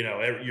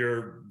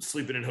you're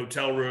sleeping in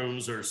hotel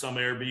rooms or some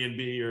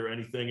Airbnb or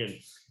anything. And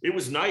it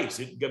was nice.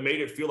 It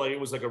made it feel like it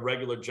was like a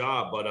regular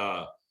job. But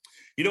I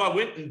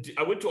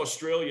went to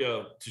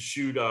Australia to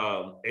shoot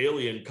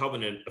Alien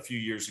Covenant a few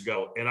years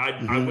ago, and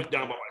I went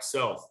down by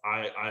myself.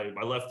 I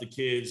left the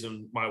kids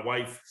and my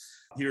wife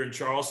here in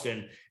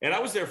Charleston, and I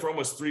was there for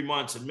almost 3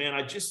 months. And man,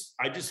 I just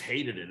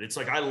hated it. It's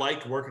like, I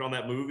liked working on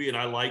that movie and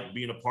I liked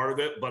being a part of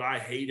it, but I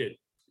hated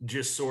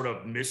just sort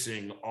of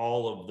missing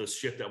all of the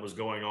shit that was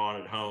going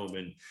on at home.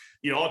 And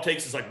all it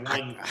takes is like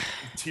one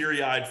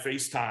teary-eyed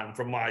FaceTime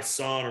from my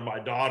son or my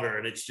daughter,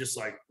 and it's just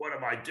like, what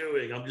am I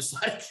doing? I'm just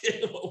like,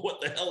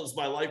 what the hell has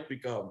my life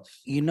become?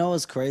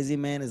 What's crazy,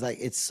 man, is like,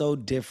 it's so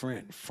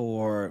different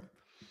for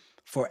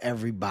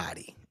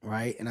everybody,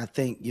 right? And I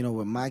think,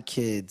 with my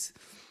kids,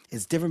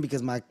 it's different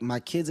because my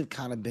kids have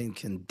kind of been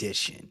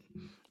conditioned,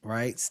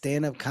 right?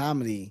 Stand-up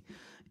comedy,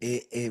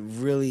 it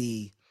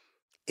really...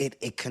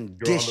 It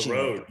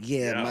conditioned.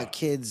 Yeah, my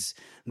kids,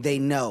 they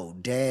know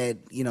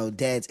dad's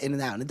in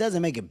and out, and it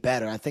doesn't make it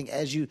better. I think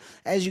as you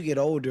get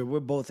older, we're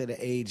both at an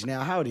age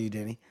now. How old are you,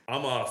 Denny?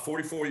 I'm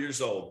 44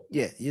 years old.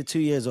 Yeah, you're 2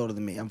 years older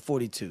than me. I'm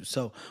 42.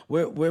 So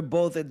we're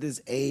both at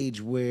this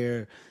age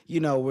where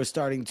we're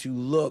starting to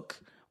look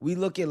we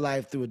look at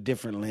life through a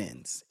different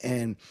lens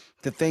and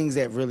the things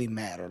that really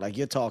matter. Like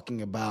you're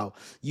talking about,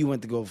 you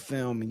went to go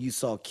film and you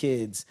saw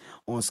kids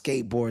on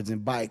skateboards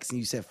and bikes and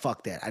you said,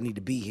 fuck that, I need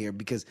to be here,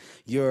 because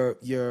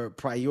your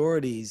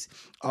priorities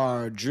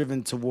are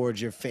driven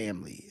towards your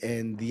family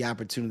and the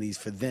opportunities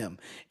for them.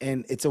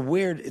 And it's a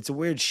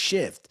weird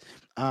shift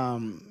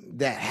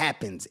that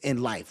happens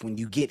in life when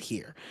you get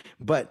here.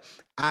 But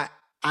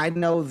I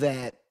know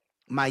that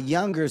my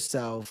younger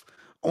self,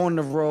 on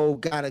the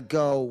road, gotta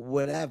go,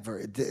 whatever.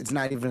 It's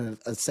not even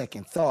a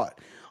second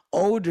thought.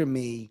 Older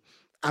me,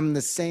 I'm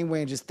the same way,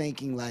 and just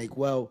thinking like,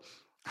 well,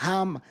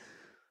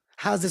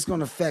 how's this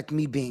going to affect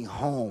me being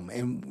home?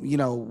 And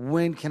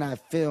when can I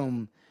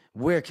film?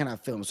 Where can I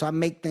film? So I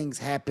make things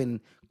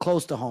happen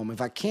close to home. If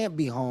I can't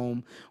be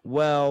home,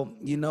 well,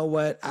 you know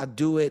what? I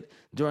do it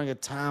during a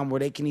time where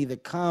they can either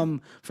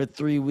come for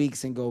 3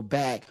 weeks and go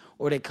back,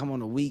 or they come on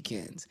the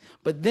weekends.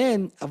 But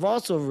then I've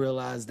also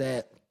realized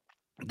that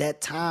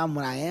time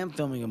when I am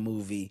filming a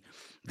movie,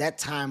 that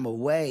time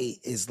away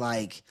is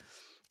like,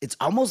 it's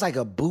almost like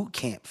a boot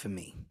camp for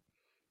me.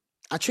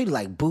 I treat it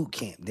like boot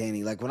camp,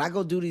 Danny. Like when I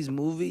go do these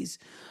movies,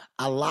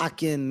 I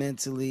lock in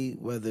mentally,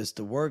 whether it's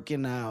the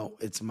working out,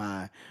 it's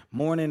my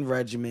morning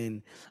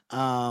regimen,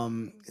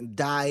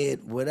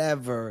 diet,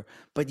 whatever.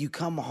 But you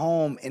come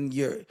home and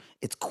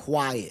it's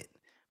quiet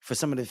for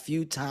some of the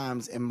few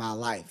times in my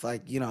life.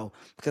 Like,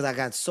 because I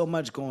got so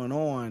much going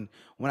on.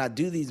 When I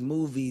do these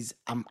movies,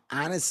 I'm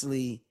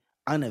honestly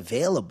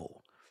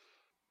unavailable.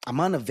 I'm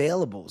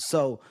unavailable.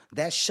 So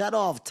that shut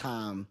off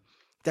time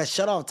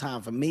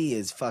for me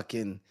is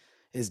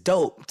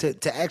dope.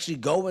 To actually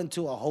go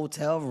into a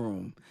hotel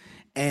room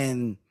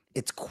and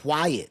it's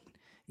quiet,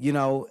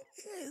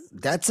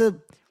 that's a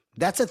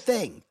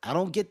thing. I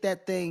don't get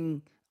that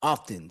thing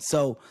often.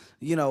 So,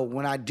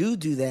 when I do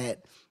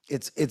that,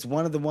 it's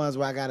one of the ones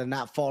where I gotta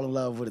not fall in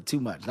love with it too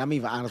much. And I'm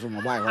even honest with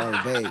my wife.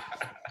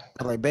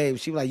 I'm like, babe.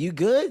 She was like, you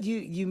good?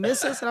 You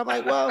miss us? And I'm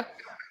like, well,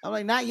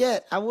 not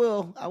yet. I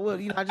will.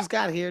 I just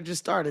got here, just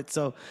started.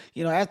 So,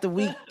 after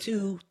week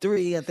 2,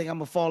 3, I think I'm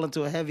gonna fall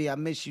into a heavy I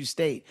miss you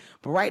state.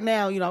 But right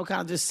now, I'm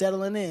kind of just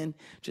settling in,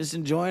 just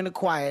enjoying the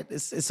quiet.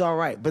 It's all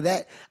right. But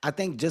that, I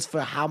think, just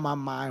for how my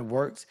mind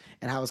works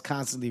and how it's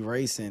constantly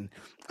racing,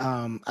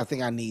 I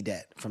think I need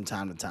that from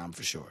time to time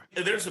for sure.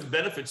 And there's some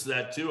benefits to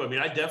that too. I mean,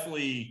 I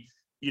definitely,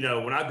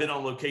 when I've been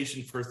on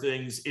location for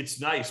things, it's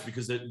nice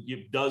because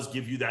it does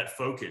give you that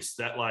focus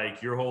that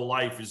like your whole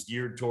life is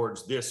geared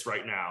towards this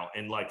right now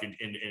and like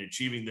in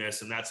achieving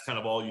this. And that's kind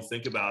of all you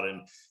think about.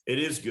 And it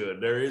is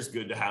good. There is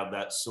good to have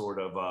that sort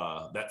of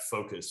that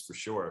focus for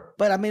sure.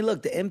 But I mean,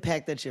 look, the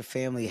impact that your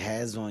family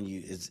has on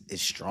you is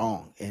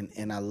strong.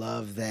 And I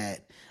love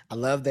that. I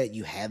love that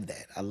you have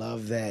that. I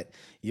love that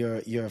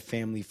you're a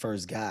family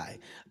first guy.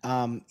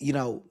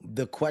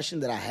 The question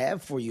that I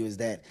have for you is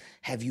that,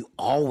 have you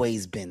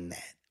always been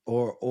that?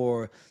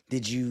 Or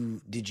did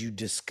you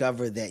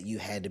discover that you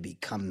had to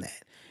become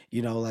that?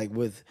 Like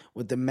with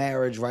the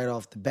marriage right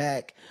off the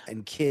back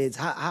and kids.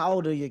 How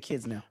old are your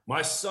kids now?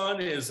 My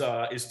son is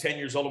 10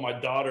 years old and my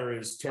daughter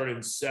is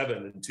turning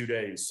 7 in 2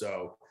 days.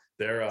 So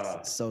they're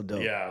so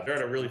dope. Yeah, they're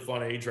at a really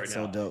fun age right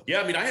now. So dope.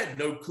 Yeah, I mean, I had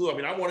no clue. I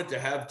mean, I wanted to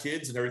have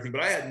kids and everything,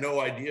 but I had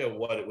no idea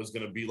what it was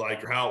going to be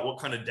like or what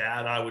kind of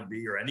dad I would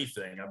be or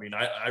anything. I mean,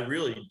 I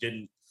really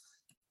didn't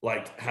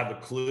like have a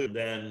clue.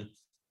 Then,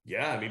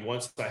 yeah, I mean,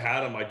 once I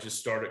had them, I just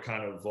started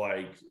kind of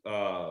like,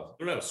 I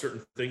don't know,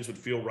 certain things would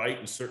feel right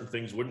and certain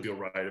things wouldn't feel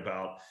right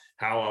about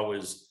how I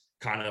was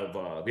kind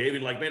of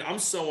behaving. Like, man, I'm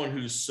someone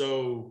who's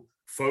so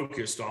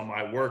focused on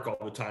my work all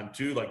the time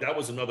too. Like that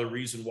was another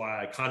reason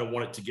why I kind of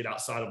wanted to get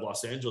outside of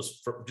Los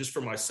Angeles just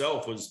for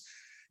myself was,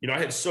 I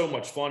had so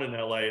much fun in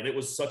LA and it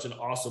was such an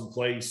awesome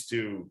place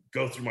to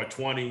go through my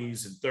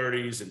 20s and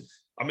 30s. And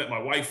I met my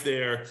wife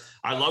there.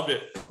 I loved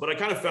it, but I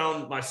kind of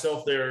found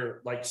myself there,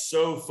 like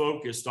so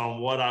focused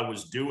on what I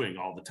was doing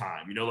all the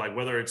time, like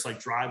whether it's like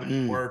driving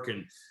to work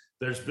and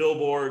there's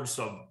billboards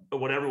of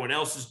what everyone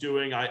else is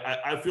doing.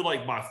 I feel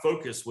like my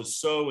focus was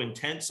so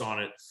intense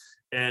on it.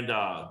 And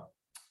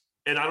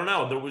I don't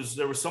know,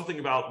 there was something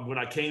about when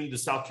I came to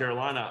South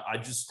Carolina, I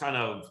just kind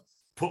of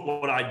put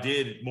what I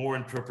did more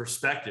into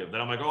perspective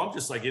that I'm like, oh, I'm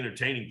just like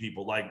entertaining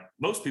people. Like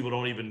most people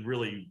don't even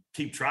really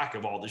keep track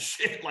of all this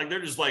shit. Like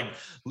they're just like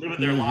living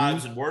their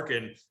lives and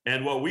working.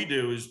 And what we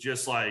do is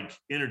just like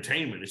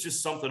entertainment. It's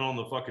just something on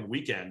the fucking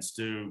weekends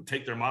to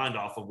take their mind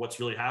off of what's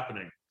really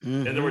happening.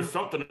 And there was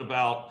something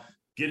about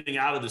getting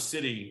out of the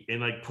city and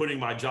like putting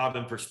my job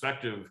in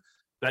perspective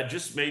that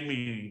just made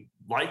me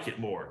like it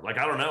more. Like,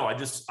 I don't know.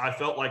 I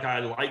felt like I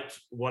liked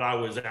what I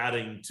was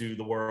adding to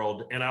the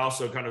world. And I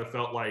also kind of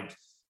felt like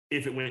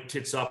if it went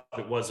tits up,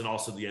 it wasn't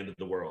also the end of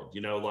the world,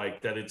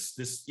 like that it's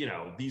this,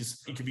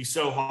 it can be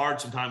so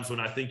hard sometimes when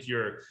I think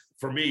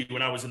for me,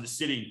 when I was in the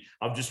city,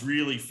 I'm just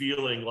really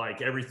feeling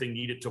like everything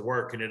needed to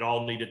work and it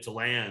all needed to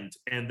land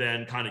and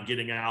then kind of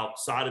getting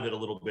outside of it a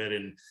little bit.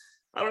 And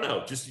I don't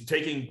know, just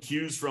taking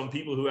cues from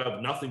people who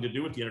have nothing to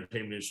do with the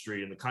entertainment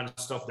industry and the kind of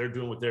stuff they're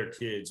doing with their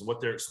kids and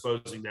what they're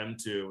exposing them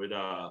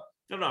to.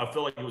 don't know. I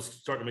feel like it was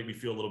starting to make me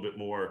feel a little bit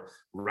more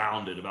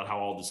rounded about how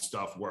all this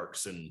stuff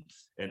works and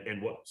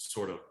what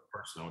sort of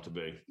person I want to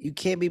be. You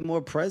can't be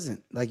more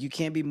present. Like you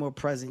can't be more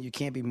present. You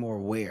can't be more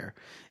aware.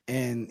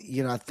 And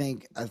I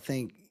think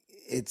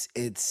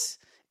it's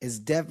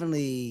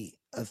definitely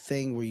a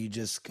thing where you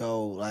just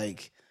go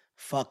like,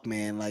 fuck,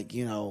 man. Like,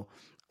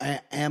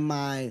 am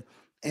I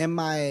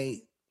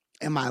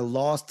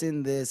lost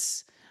in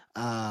this?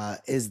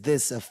 Is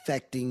this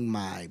affecting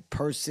my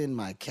person,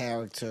 my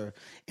character?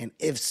 And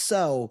if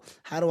so,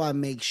 how do I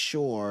make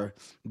sure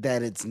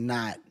that it's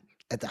not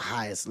at the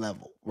highest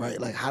level, right?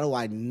 Like, how do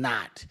I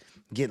not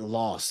get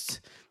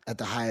lost at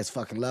the highest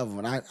fucking level?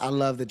 And I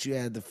love that you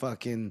had the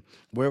fucking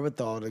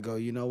wherewithal to go,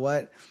 you know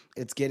what?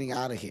 It's getting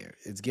out of here.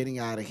 It's getting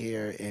out of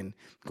here and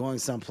going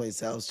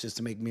someplace else just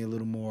to make me a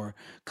little more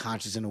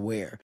conscious and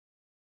aware.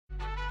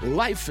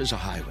 Life is a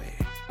highway,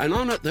 and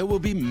on it there will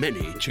be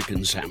many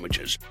chicken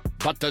sandwiches.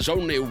 But there's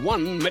only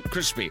one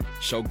McCrispy.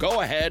 So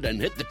go ahead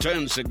and hit the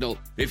turn signal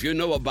if you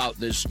know about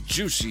this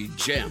juicy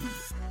gem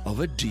of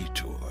a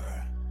detour.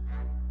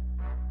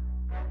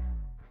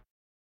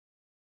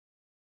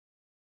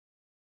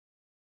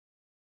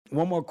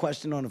 One more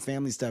question on the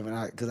family stuff,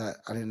 and because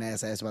I didn't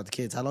ask about the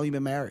kids. How long you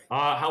been married?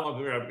 How long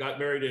have I been married? I got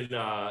married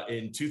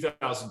in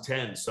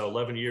 2010, so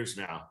 11 years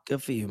now.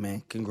 Good for you,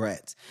 man.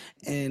 Congrats.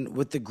 And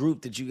with the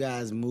group that you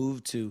guys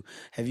moved to,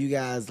 have you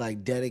guys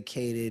like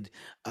dedicated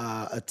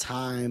a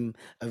time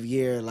of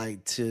year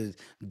like to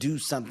do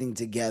something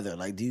together?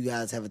 Like, do you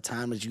guys have a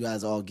time that you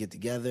guys all get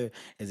together?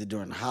 Is it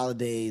during the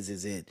holidays?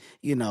 Is it,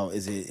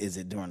 is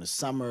it during the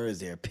summer? Is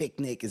there a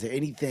picnic? Is there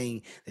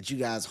anything that you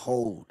guys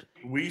hold?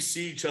 We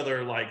see each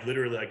other like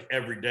literally like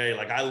every day.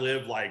 Like I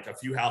live like a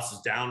few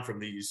houses down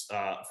from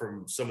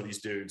from some of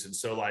these dudes. And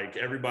so like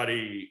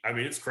everybody, I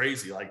mean, it's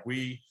crazy. Like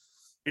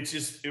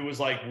it was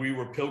like we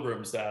were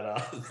pilgrims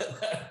that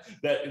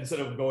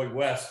instead of going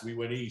west, we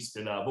went east.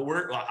 And,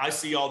 but I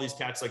see all these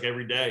cats like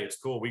every day. It's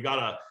cool. We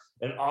got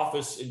an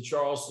office in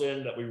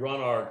Charleston that we run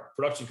our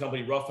production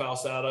company Rough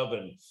House out of.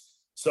 And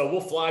so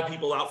we'll fly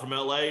people out from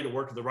LA to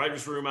work in the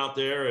writer's room out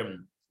there.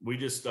 And we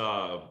just,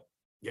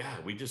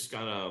 we just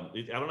kind of,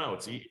 I don't know.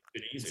 It's been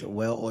easy. It's a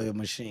well-oiled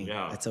machine.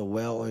 Yeah. It's a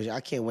well-oiled.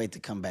 I can't wait to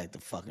come back to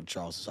fucking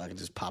Charleston so I can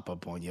just pop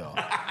up on y'all.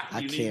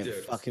 I can't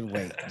fucking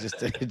wait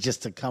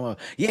just to come up.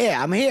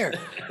 Yeah, I'm here.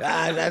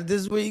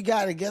 This is where you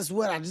got it. Guess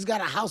what? I just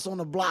got a house on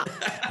the block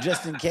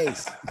just in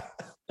case.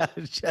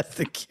 Just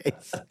in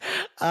case.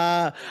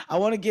 I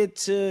want to get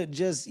to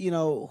just,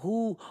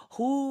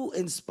 who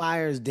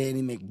inspires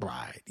Danny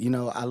McBride?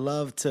 I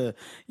love to,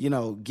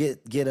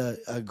 get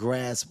a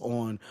grasp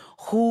on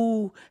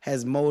who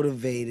has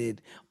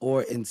motivated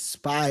or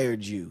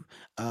inspired you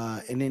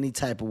in any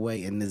type of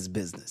way in this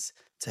business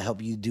to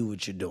help you do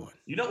what you're doing.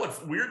 You know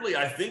what? Weirdly,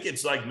 I think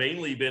it's like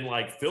mainly been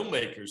like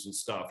filmmakers and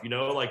stuff,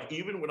 like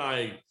even when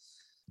I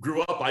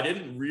grew up, I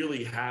didn't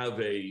really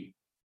have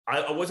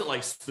I wasn't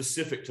like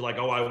specific to like,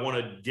 oh, I want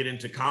to get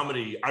into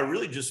comedy. I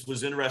really just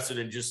was interested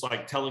in just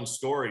like telling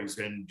stories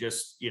and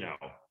just,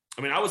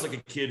 I mean, I was like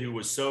a kid who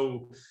was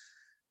so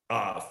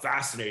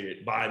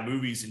fascinated by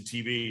movies and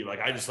TV.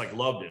 Like I just like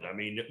loved it. I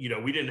mean,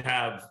 we didn't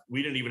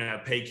even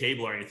have pay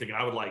cable or anything. And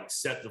I would like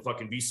set the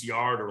fucking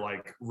VCR to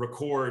like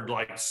record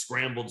like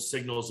scrambled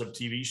signals of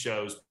TV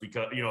shows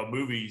because,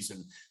 movies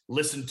and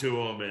listen to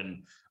them.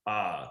 And,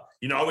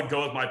 I would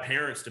go with my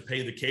parents to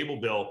pay the cable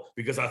bill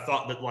because I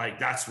thought that like,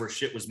 that's where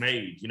shit was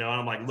made, and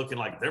I'm like looking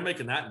like they're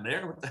making that in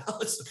there. What the hell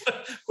is,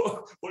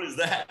 what is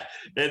that?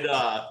 And,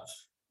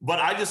 but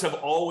I just have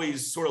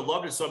always sort of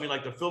loved it. So, I mean,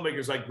 like the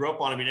filmmakers I grew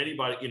up on, I mean,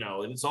 anybody,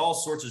 and it's all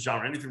sorts of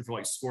genre, anything from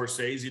like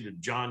Scorsese to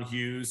John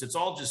Hughes. It's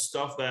all just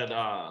stuff that,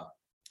 I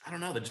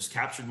don't know, that just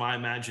captured my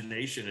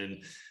imagination.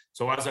 And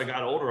so as I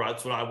got older,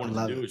 that's what I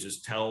wanted to do is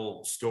just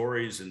tell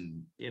stories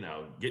and,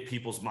 get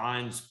people's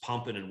minds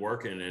pumping and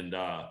working.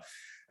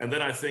 And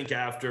then I think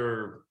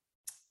after,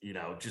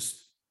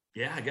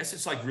 I guess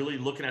it's like really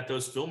looking at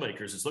those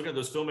filmmakers. It's looking at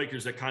those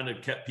filmmakers that kind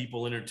of kept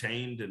people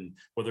entertained. And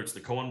whether it's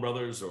the Coen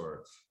brothers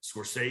or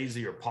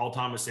Scorsese or Paul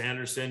Thomas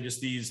Anderson, just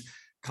these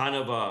kind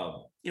of,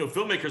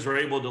 filmmakers are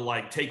able to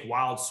like take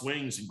wild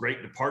swings and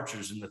great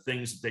departures in the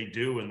things that they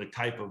do and the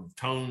type of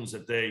tones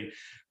that they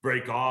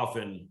break off.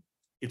 And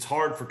it's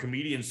hard for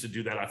comedians to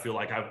do that. I feel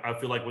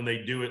like when they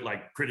do it,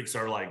 like critics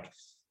are like,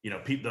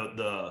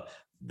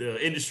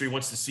 the industry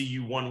wants to see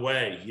you one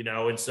way,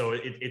 and so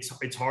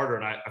it's harder.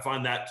 And I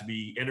find that to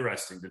be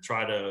interesting to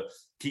try to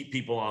keep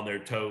people on their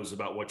toes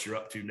about what you're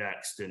up to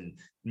next and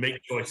make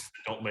choices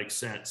that don't make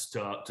sense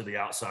to the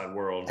outside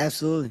world.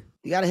 Absolutely.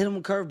 You got to hit them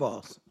with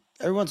curveballs.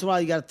 Every once in a while,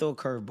 you got to throw a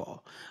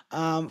curveball.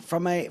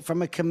 From a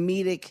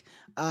comedic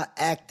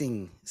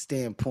acting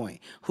standpoint,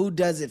 who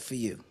does it for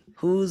you?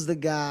 Who's the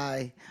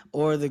guy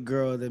or the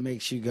girl that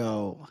makes you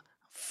go,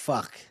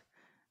 fuck,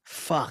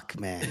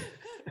 man,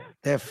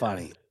 they're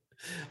funny?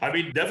 I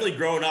mean, definitely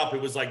growing up,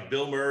 it was like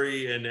Bill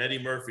Murray and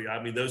Eddie Murphy.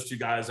 I mean, those two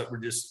guys that were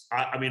just,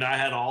 I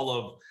had all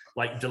of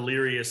like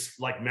Delirious,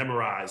 like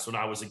memorized when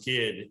I was a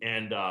kid.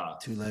 And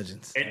two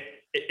legends.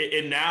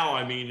 And now,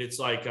 I mean, it's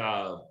like,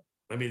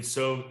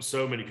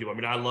 so many people. I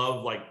mean, I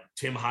love like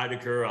Tim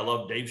Heidecker. I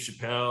love Dave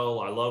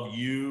Chappelle. I love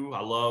you.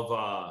 I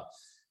love,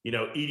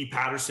 Edie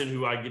Patterson,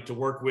 who I get to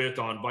work with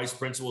on Vice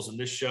Principals in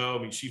this show.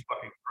 I mean, she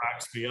fucking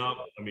cracks me up.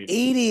 I mean,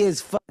 Edie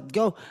is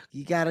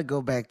you gotta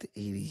go back to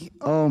Edie.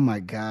 Oh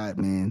my God,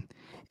 man.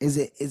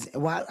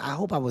 Well, I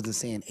hope I wasn't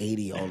saying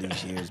 80 all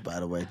these years, by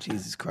the way.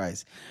 Jesus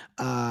Christ.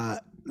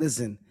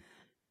 Listen,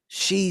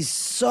 she's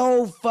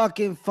so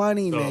fucking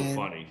funny, man. So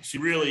funny. She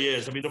really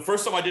is. I mean, the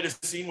first time I did a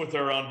scene with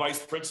her on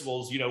Vice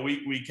Principals,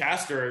 we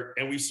cast her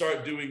and we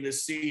started doing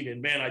this scene,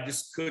 and man, I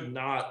just could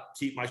not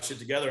keep my shit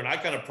together. And I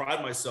kind of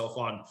pride myself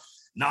on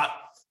not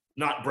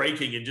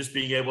breaking and just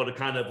being able to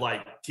kind of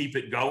like keep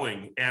it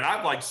going. And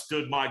I've like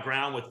stood my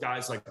ground with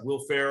guys like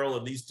Will Ferrell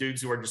and these dudes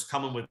who are just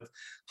coming with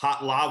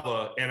hot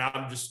lava. And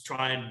I'm just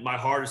trying my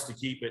hardest to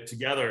keep it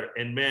together.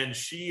 And man,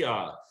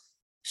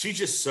 she's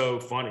just so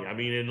funny. I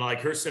mean, and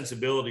like her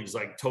sensibilities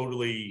like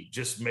totally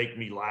just make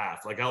me laugh.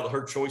 Like how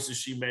her choices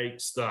she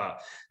makes,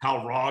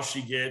 how raw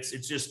she gets.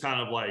 It's just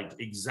kind of like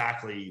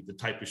exactly the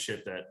type of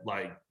shit that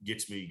like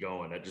gets me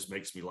going. That just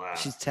makes me laugh.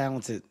 She's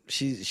talented.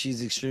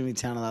 She's extremely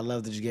talented. I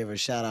love that you gave her a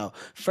shout out.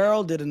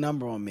 Farrell did a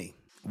number on me.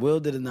 Will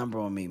did a number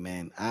on me,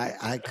 man.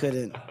 I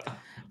couldn't.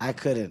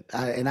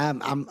 And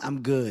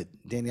I'm good,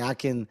 Danny. I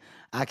can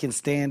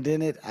stand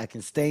in it. I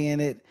can stay in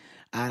it.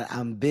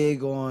 I'm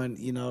big on,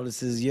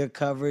 this is your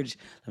coverage.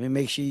 Let me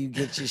make sure you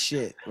get your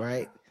shit,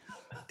 right?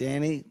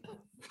 Danny,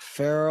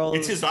 Farrell.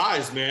 It's his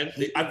eyes, man.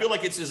 I feel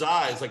like it's his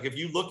eyes. Like if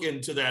you look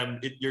into them,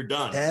 you're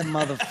done. That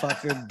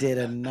motherfucker did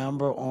a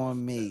number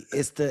on me.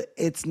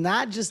 It's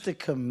not just a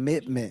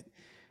commitment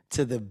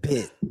to the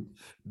bit.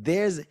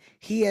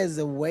 He has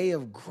a way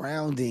of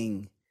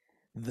grounding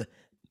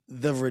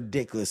the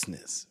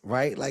ridiculousness,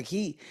 right? Like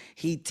he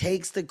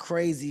takes the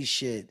crazy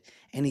shit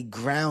and he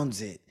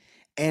grounds it.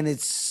 And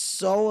it's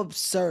so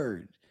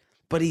absurd,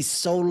 but he's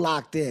so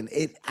locked in.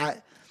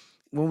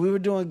 When we were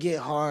doing Get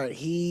Hard,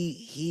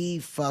 he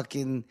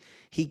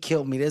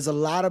killed me. There's a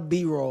lot of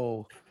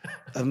B-roll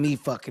of me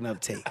fucking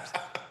up tapes.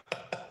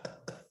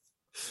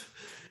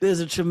 There's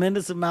a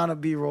tremendous amount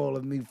of B-roll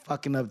of me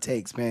fucking up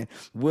takes, man.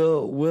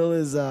 Will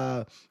is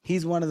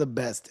he's one of the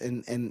best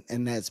in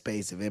that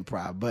space of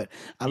improv. But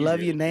I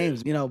love your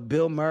names.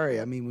 Bill Murray.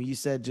 I mean, when you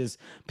said just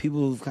people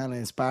who've kind of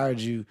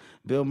inspired you,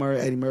 Bill Murray,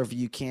 Eddie Murphy,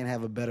 you can't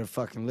have a better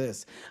fucking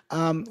list.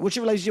 What's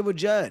your relationship with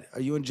Judd? Are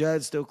you and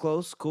Judd still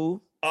close?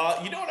 Cool?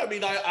 You know what I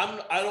mean?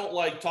 I don't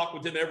like talk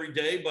with him every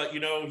day, but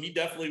he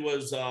definitely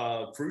was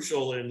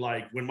crucial in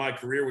like when my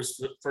career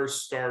was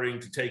first starting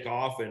to take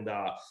off, and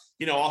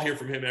I'll hear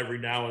from him every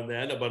now and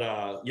then. But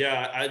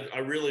I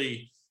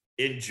really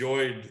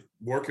enjoyed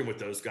working with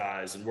those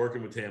guys and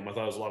working with him. I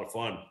thought it was a lot of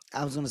fun.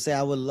 I was gonna say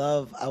I would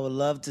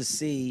love to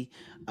see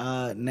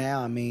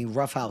now. I mean,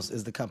 Rough House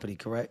is the company,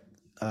 correct?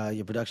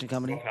 Your production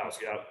company? Rough House,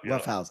 yeah.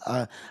 Rough House.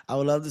 I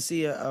would love to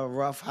see a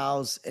Rough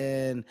House,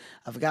 and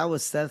I forgot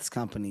what Seth's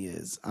company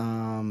is.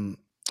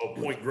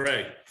 Point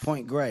Grey.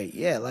 Point Grey,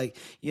 yeah. Like,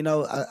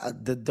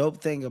 the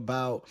dope thing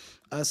about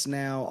us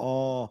now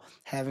all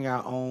having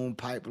our own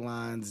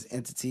pipelines,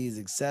 entities,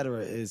 etc.,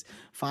 is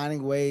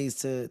finding ways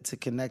to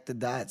connect the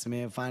dots,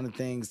 man. Finding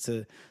things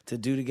to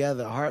do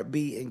together,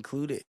 Heartbeat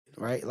included.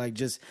 Right? Like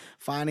just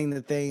finding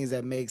the things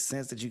that make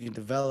sense that you can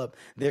develop.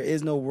 There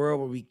is no world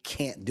where we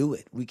can't do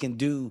it. We can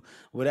do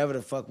whatever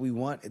the fuck we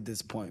want at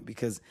this point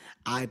because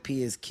IP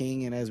is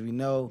king. And as we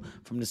know,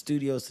 from the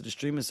studios to the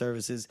streaming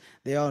services,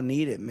 they all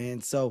need it, man.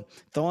 So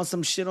throwing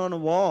some shit on the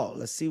wall.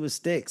 Let's see what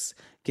sticks.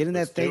 Get in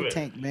that think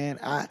tank, man.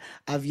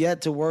 I've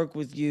yet to work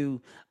with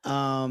you,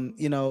 in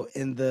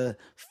the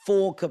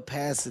full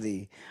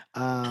capacity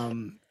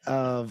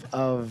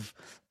of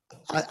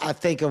I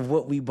think of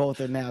what we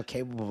both are now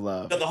capable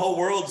of. The whole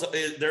world's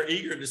they're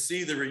eager to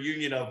see the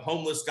reunion of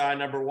Homeless Guy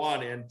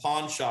 #1 and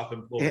Pawn Shop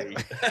Employee.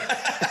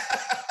 Yeah.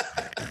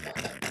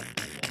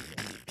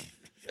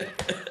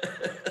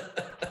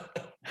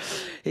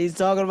 He's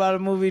talking about a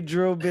movie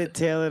Drill Bit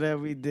Taylor that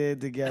we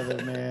did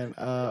together, man.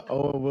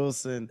 Owen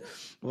Wilson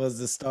was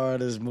the star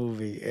of this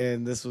movie,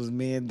 and this was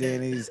me and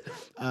Danny's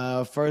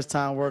first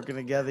time working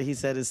together. He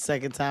said his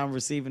second time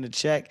receiving a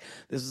check.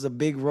 This was a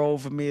big role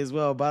for me as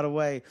well. By the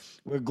way,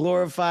 we're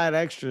glorified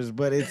extras,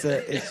 but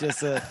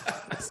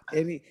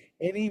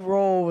any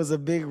role was a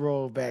big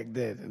role back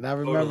then, and I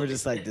remember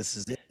just like, this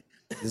is it.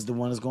 This is the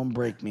one that's gonna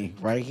break me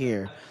right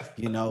here.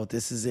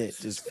 This is it.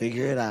 Just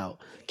figure it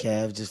out,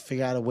 Kev. Just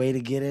figure out a way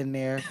to get in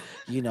there.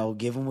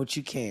 Give them what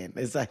you can.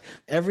 It's like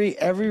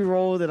every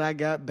role that I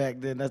got back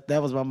then.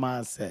 That was my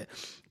mindset.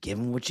 Give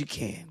them what you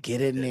can.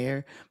 Get in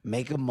there.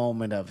 Make a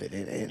moment of it,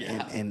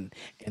 and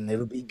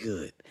it'll be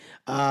good.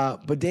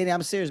 But Danny,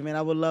 I'm serious, man.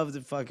 I would love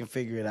to fucking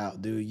figure it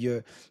out, dude.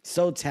 You're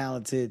so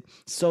talented,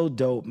 so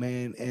dope,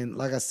 man. And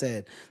like I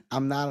said,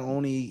 I'm not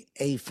only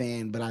a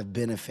fan, but I've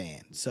been a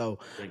fan. So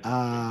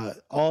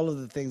all of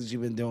the things that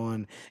you've been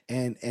doing,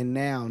 and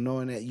now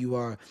knowing that you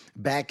are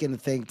back in the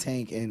think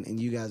tank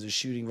and you guys are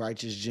shooting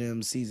Righteous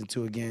Gems season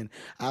 2 again.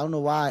 I don't know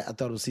why I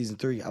thought it was season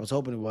 3. I was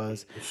hoping it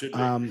was.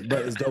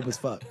 But it's dope as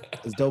fuck.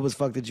 It's dope as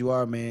fuck that you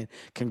are, man.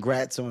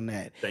 Congrats on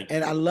that. Thank you.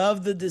 And I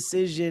love the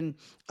decision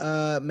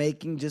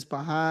making just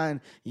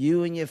behind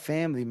you and your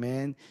family,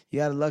 man. You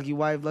got a lucky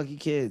wife, lucky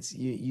kids.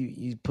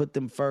 You put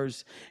them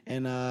first,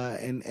 and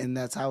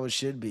that's how it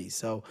should be.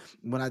 So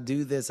when I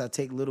do this, I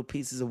take little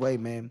pieces away,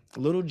 man,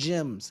 little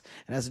gems,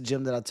 and that's a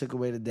gem that I took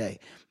away today.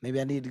 Maybe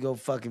I need to go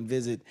fucking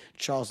visit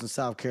Charleston,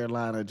 South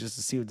Carolina, just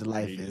to see what the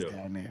life is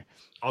down there.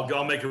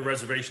 I'll make a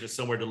reservation at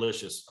somewhere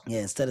delicious.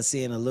 Yeah, instead of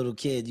seeing a little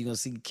kid, you're going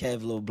to see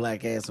Kev, little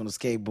black ass on a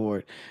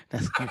skateboard.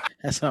 That's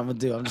what I'm going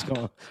to do. I'm just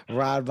going to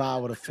ride by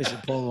with a fishing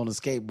pole on a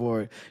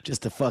skateboard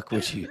just to fuck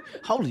with you.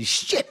 Holy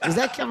shit. Is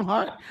that Kevin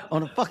Hart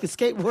on a fucking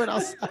skateboard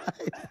outside?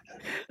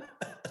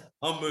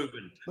 I'm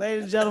moving.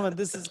 Ladies and gentlemen,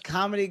 this is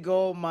Comedy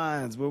Gold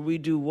Mines, where we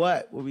do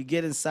what? Where we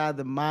get inside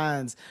the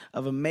minds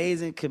of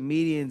amazing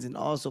comedians and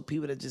also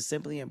people that just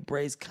simply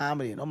embrace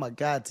comedy. And oh my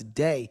God,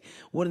 today,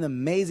 what an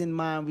amazing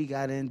mind we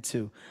got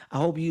into. I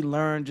hope you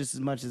learned just as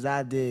much as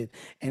I did.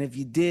 And if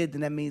you did, then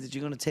that means that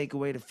you're going to take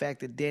away the fact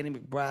that Danny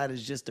McBride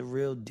is just a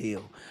real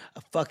deal.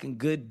 A fucking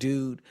good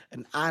dude,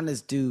 an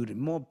honest dude, and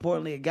more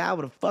importantly, a guy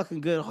with a fucking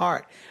good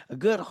heart. A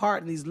good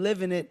heart, and he's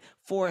living it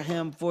for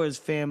him, for his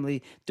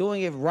family,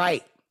 doing it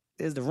right.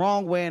 There's the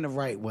wrong way and the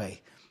right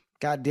way.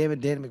 God damn it,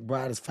 Danny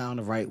McBride has found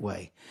the right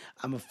way.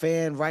 I'm a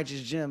fan.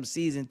 Righteous Gem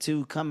Season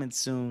 2 coming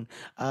soon.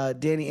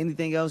 Danny,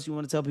 anything else you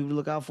want to tell people to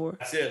look out for?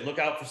 That's it. Look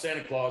out for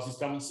Santa Claus. He's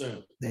coming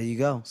soon. There you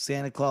go.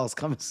 Santa Claus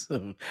coming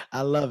soon.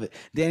 I love it.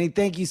 Danny,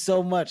 thank you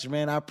so much,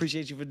 man. I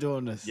appreciate you for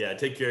doing this. Yeah,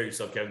 take care of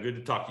yourself, Kevin. Good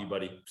to talk to you,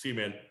 buddy. See you,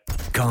 man.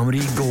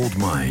 Comedy Gold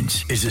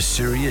Mines is a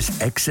Sirius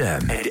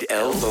XM and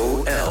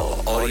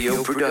LOL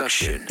audio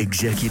production.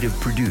 Executive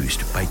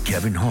produced by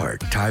Kevin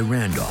Hart, Ty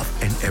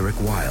Randolph, and Eric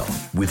Weil.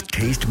 With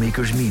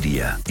Tastemakers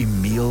Media,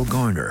 Emil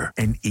Garner,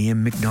 and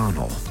Ian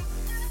McDonald.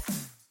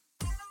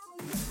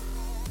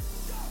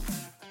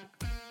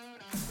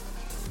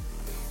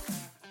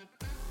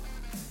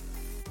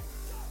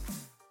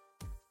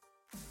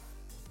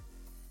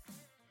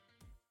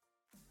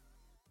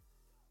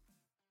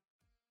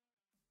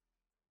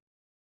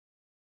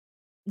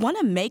 Want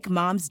to make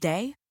Mom's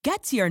Day?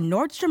 Get to your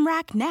Nordstrom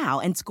Rack now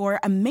and score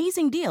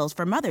amazing deals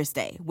for Mother's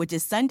Day, which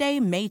is Sunday,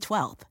 May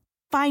 12th.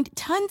 Find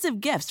tons of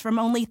gifts from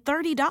only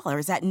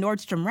 $30 at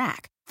Nordstrom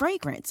Rack.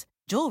 Fragrance,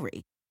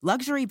 jewelry,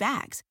 luxury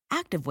bags,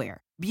 activewear,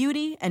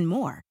 beauty, and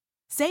more.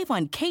 Save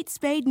on Kate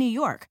Spade New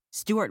York,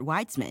 Stuart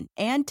Weitzman,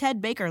 and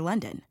Ted Baker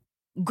London.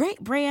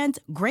 Great brands,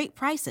 great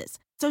prices.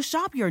 So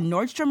shop your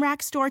Nordstrom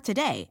Rack store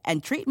today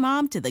and treat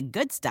Mom to the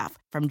good stuff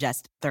from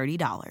just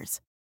 $30.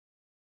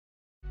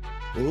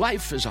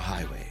 Life is a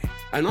highway,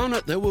 and on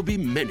it there will be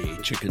many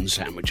chicken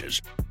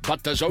sandwiches.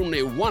 But there's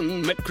only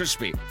one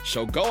McCrispy.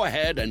 So go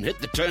ahead and hit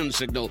the turn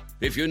signal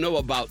if you know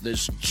about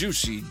this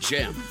juicy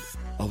gem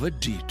of a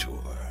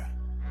detour.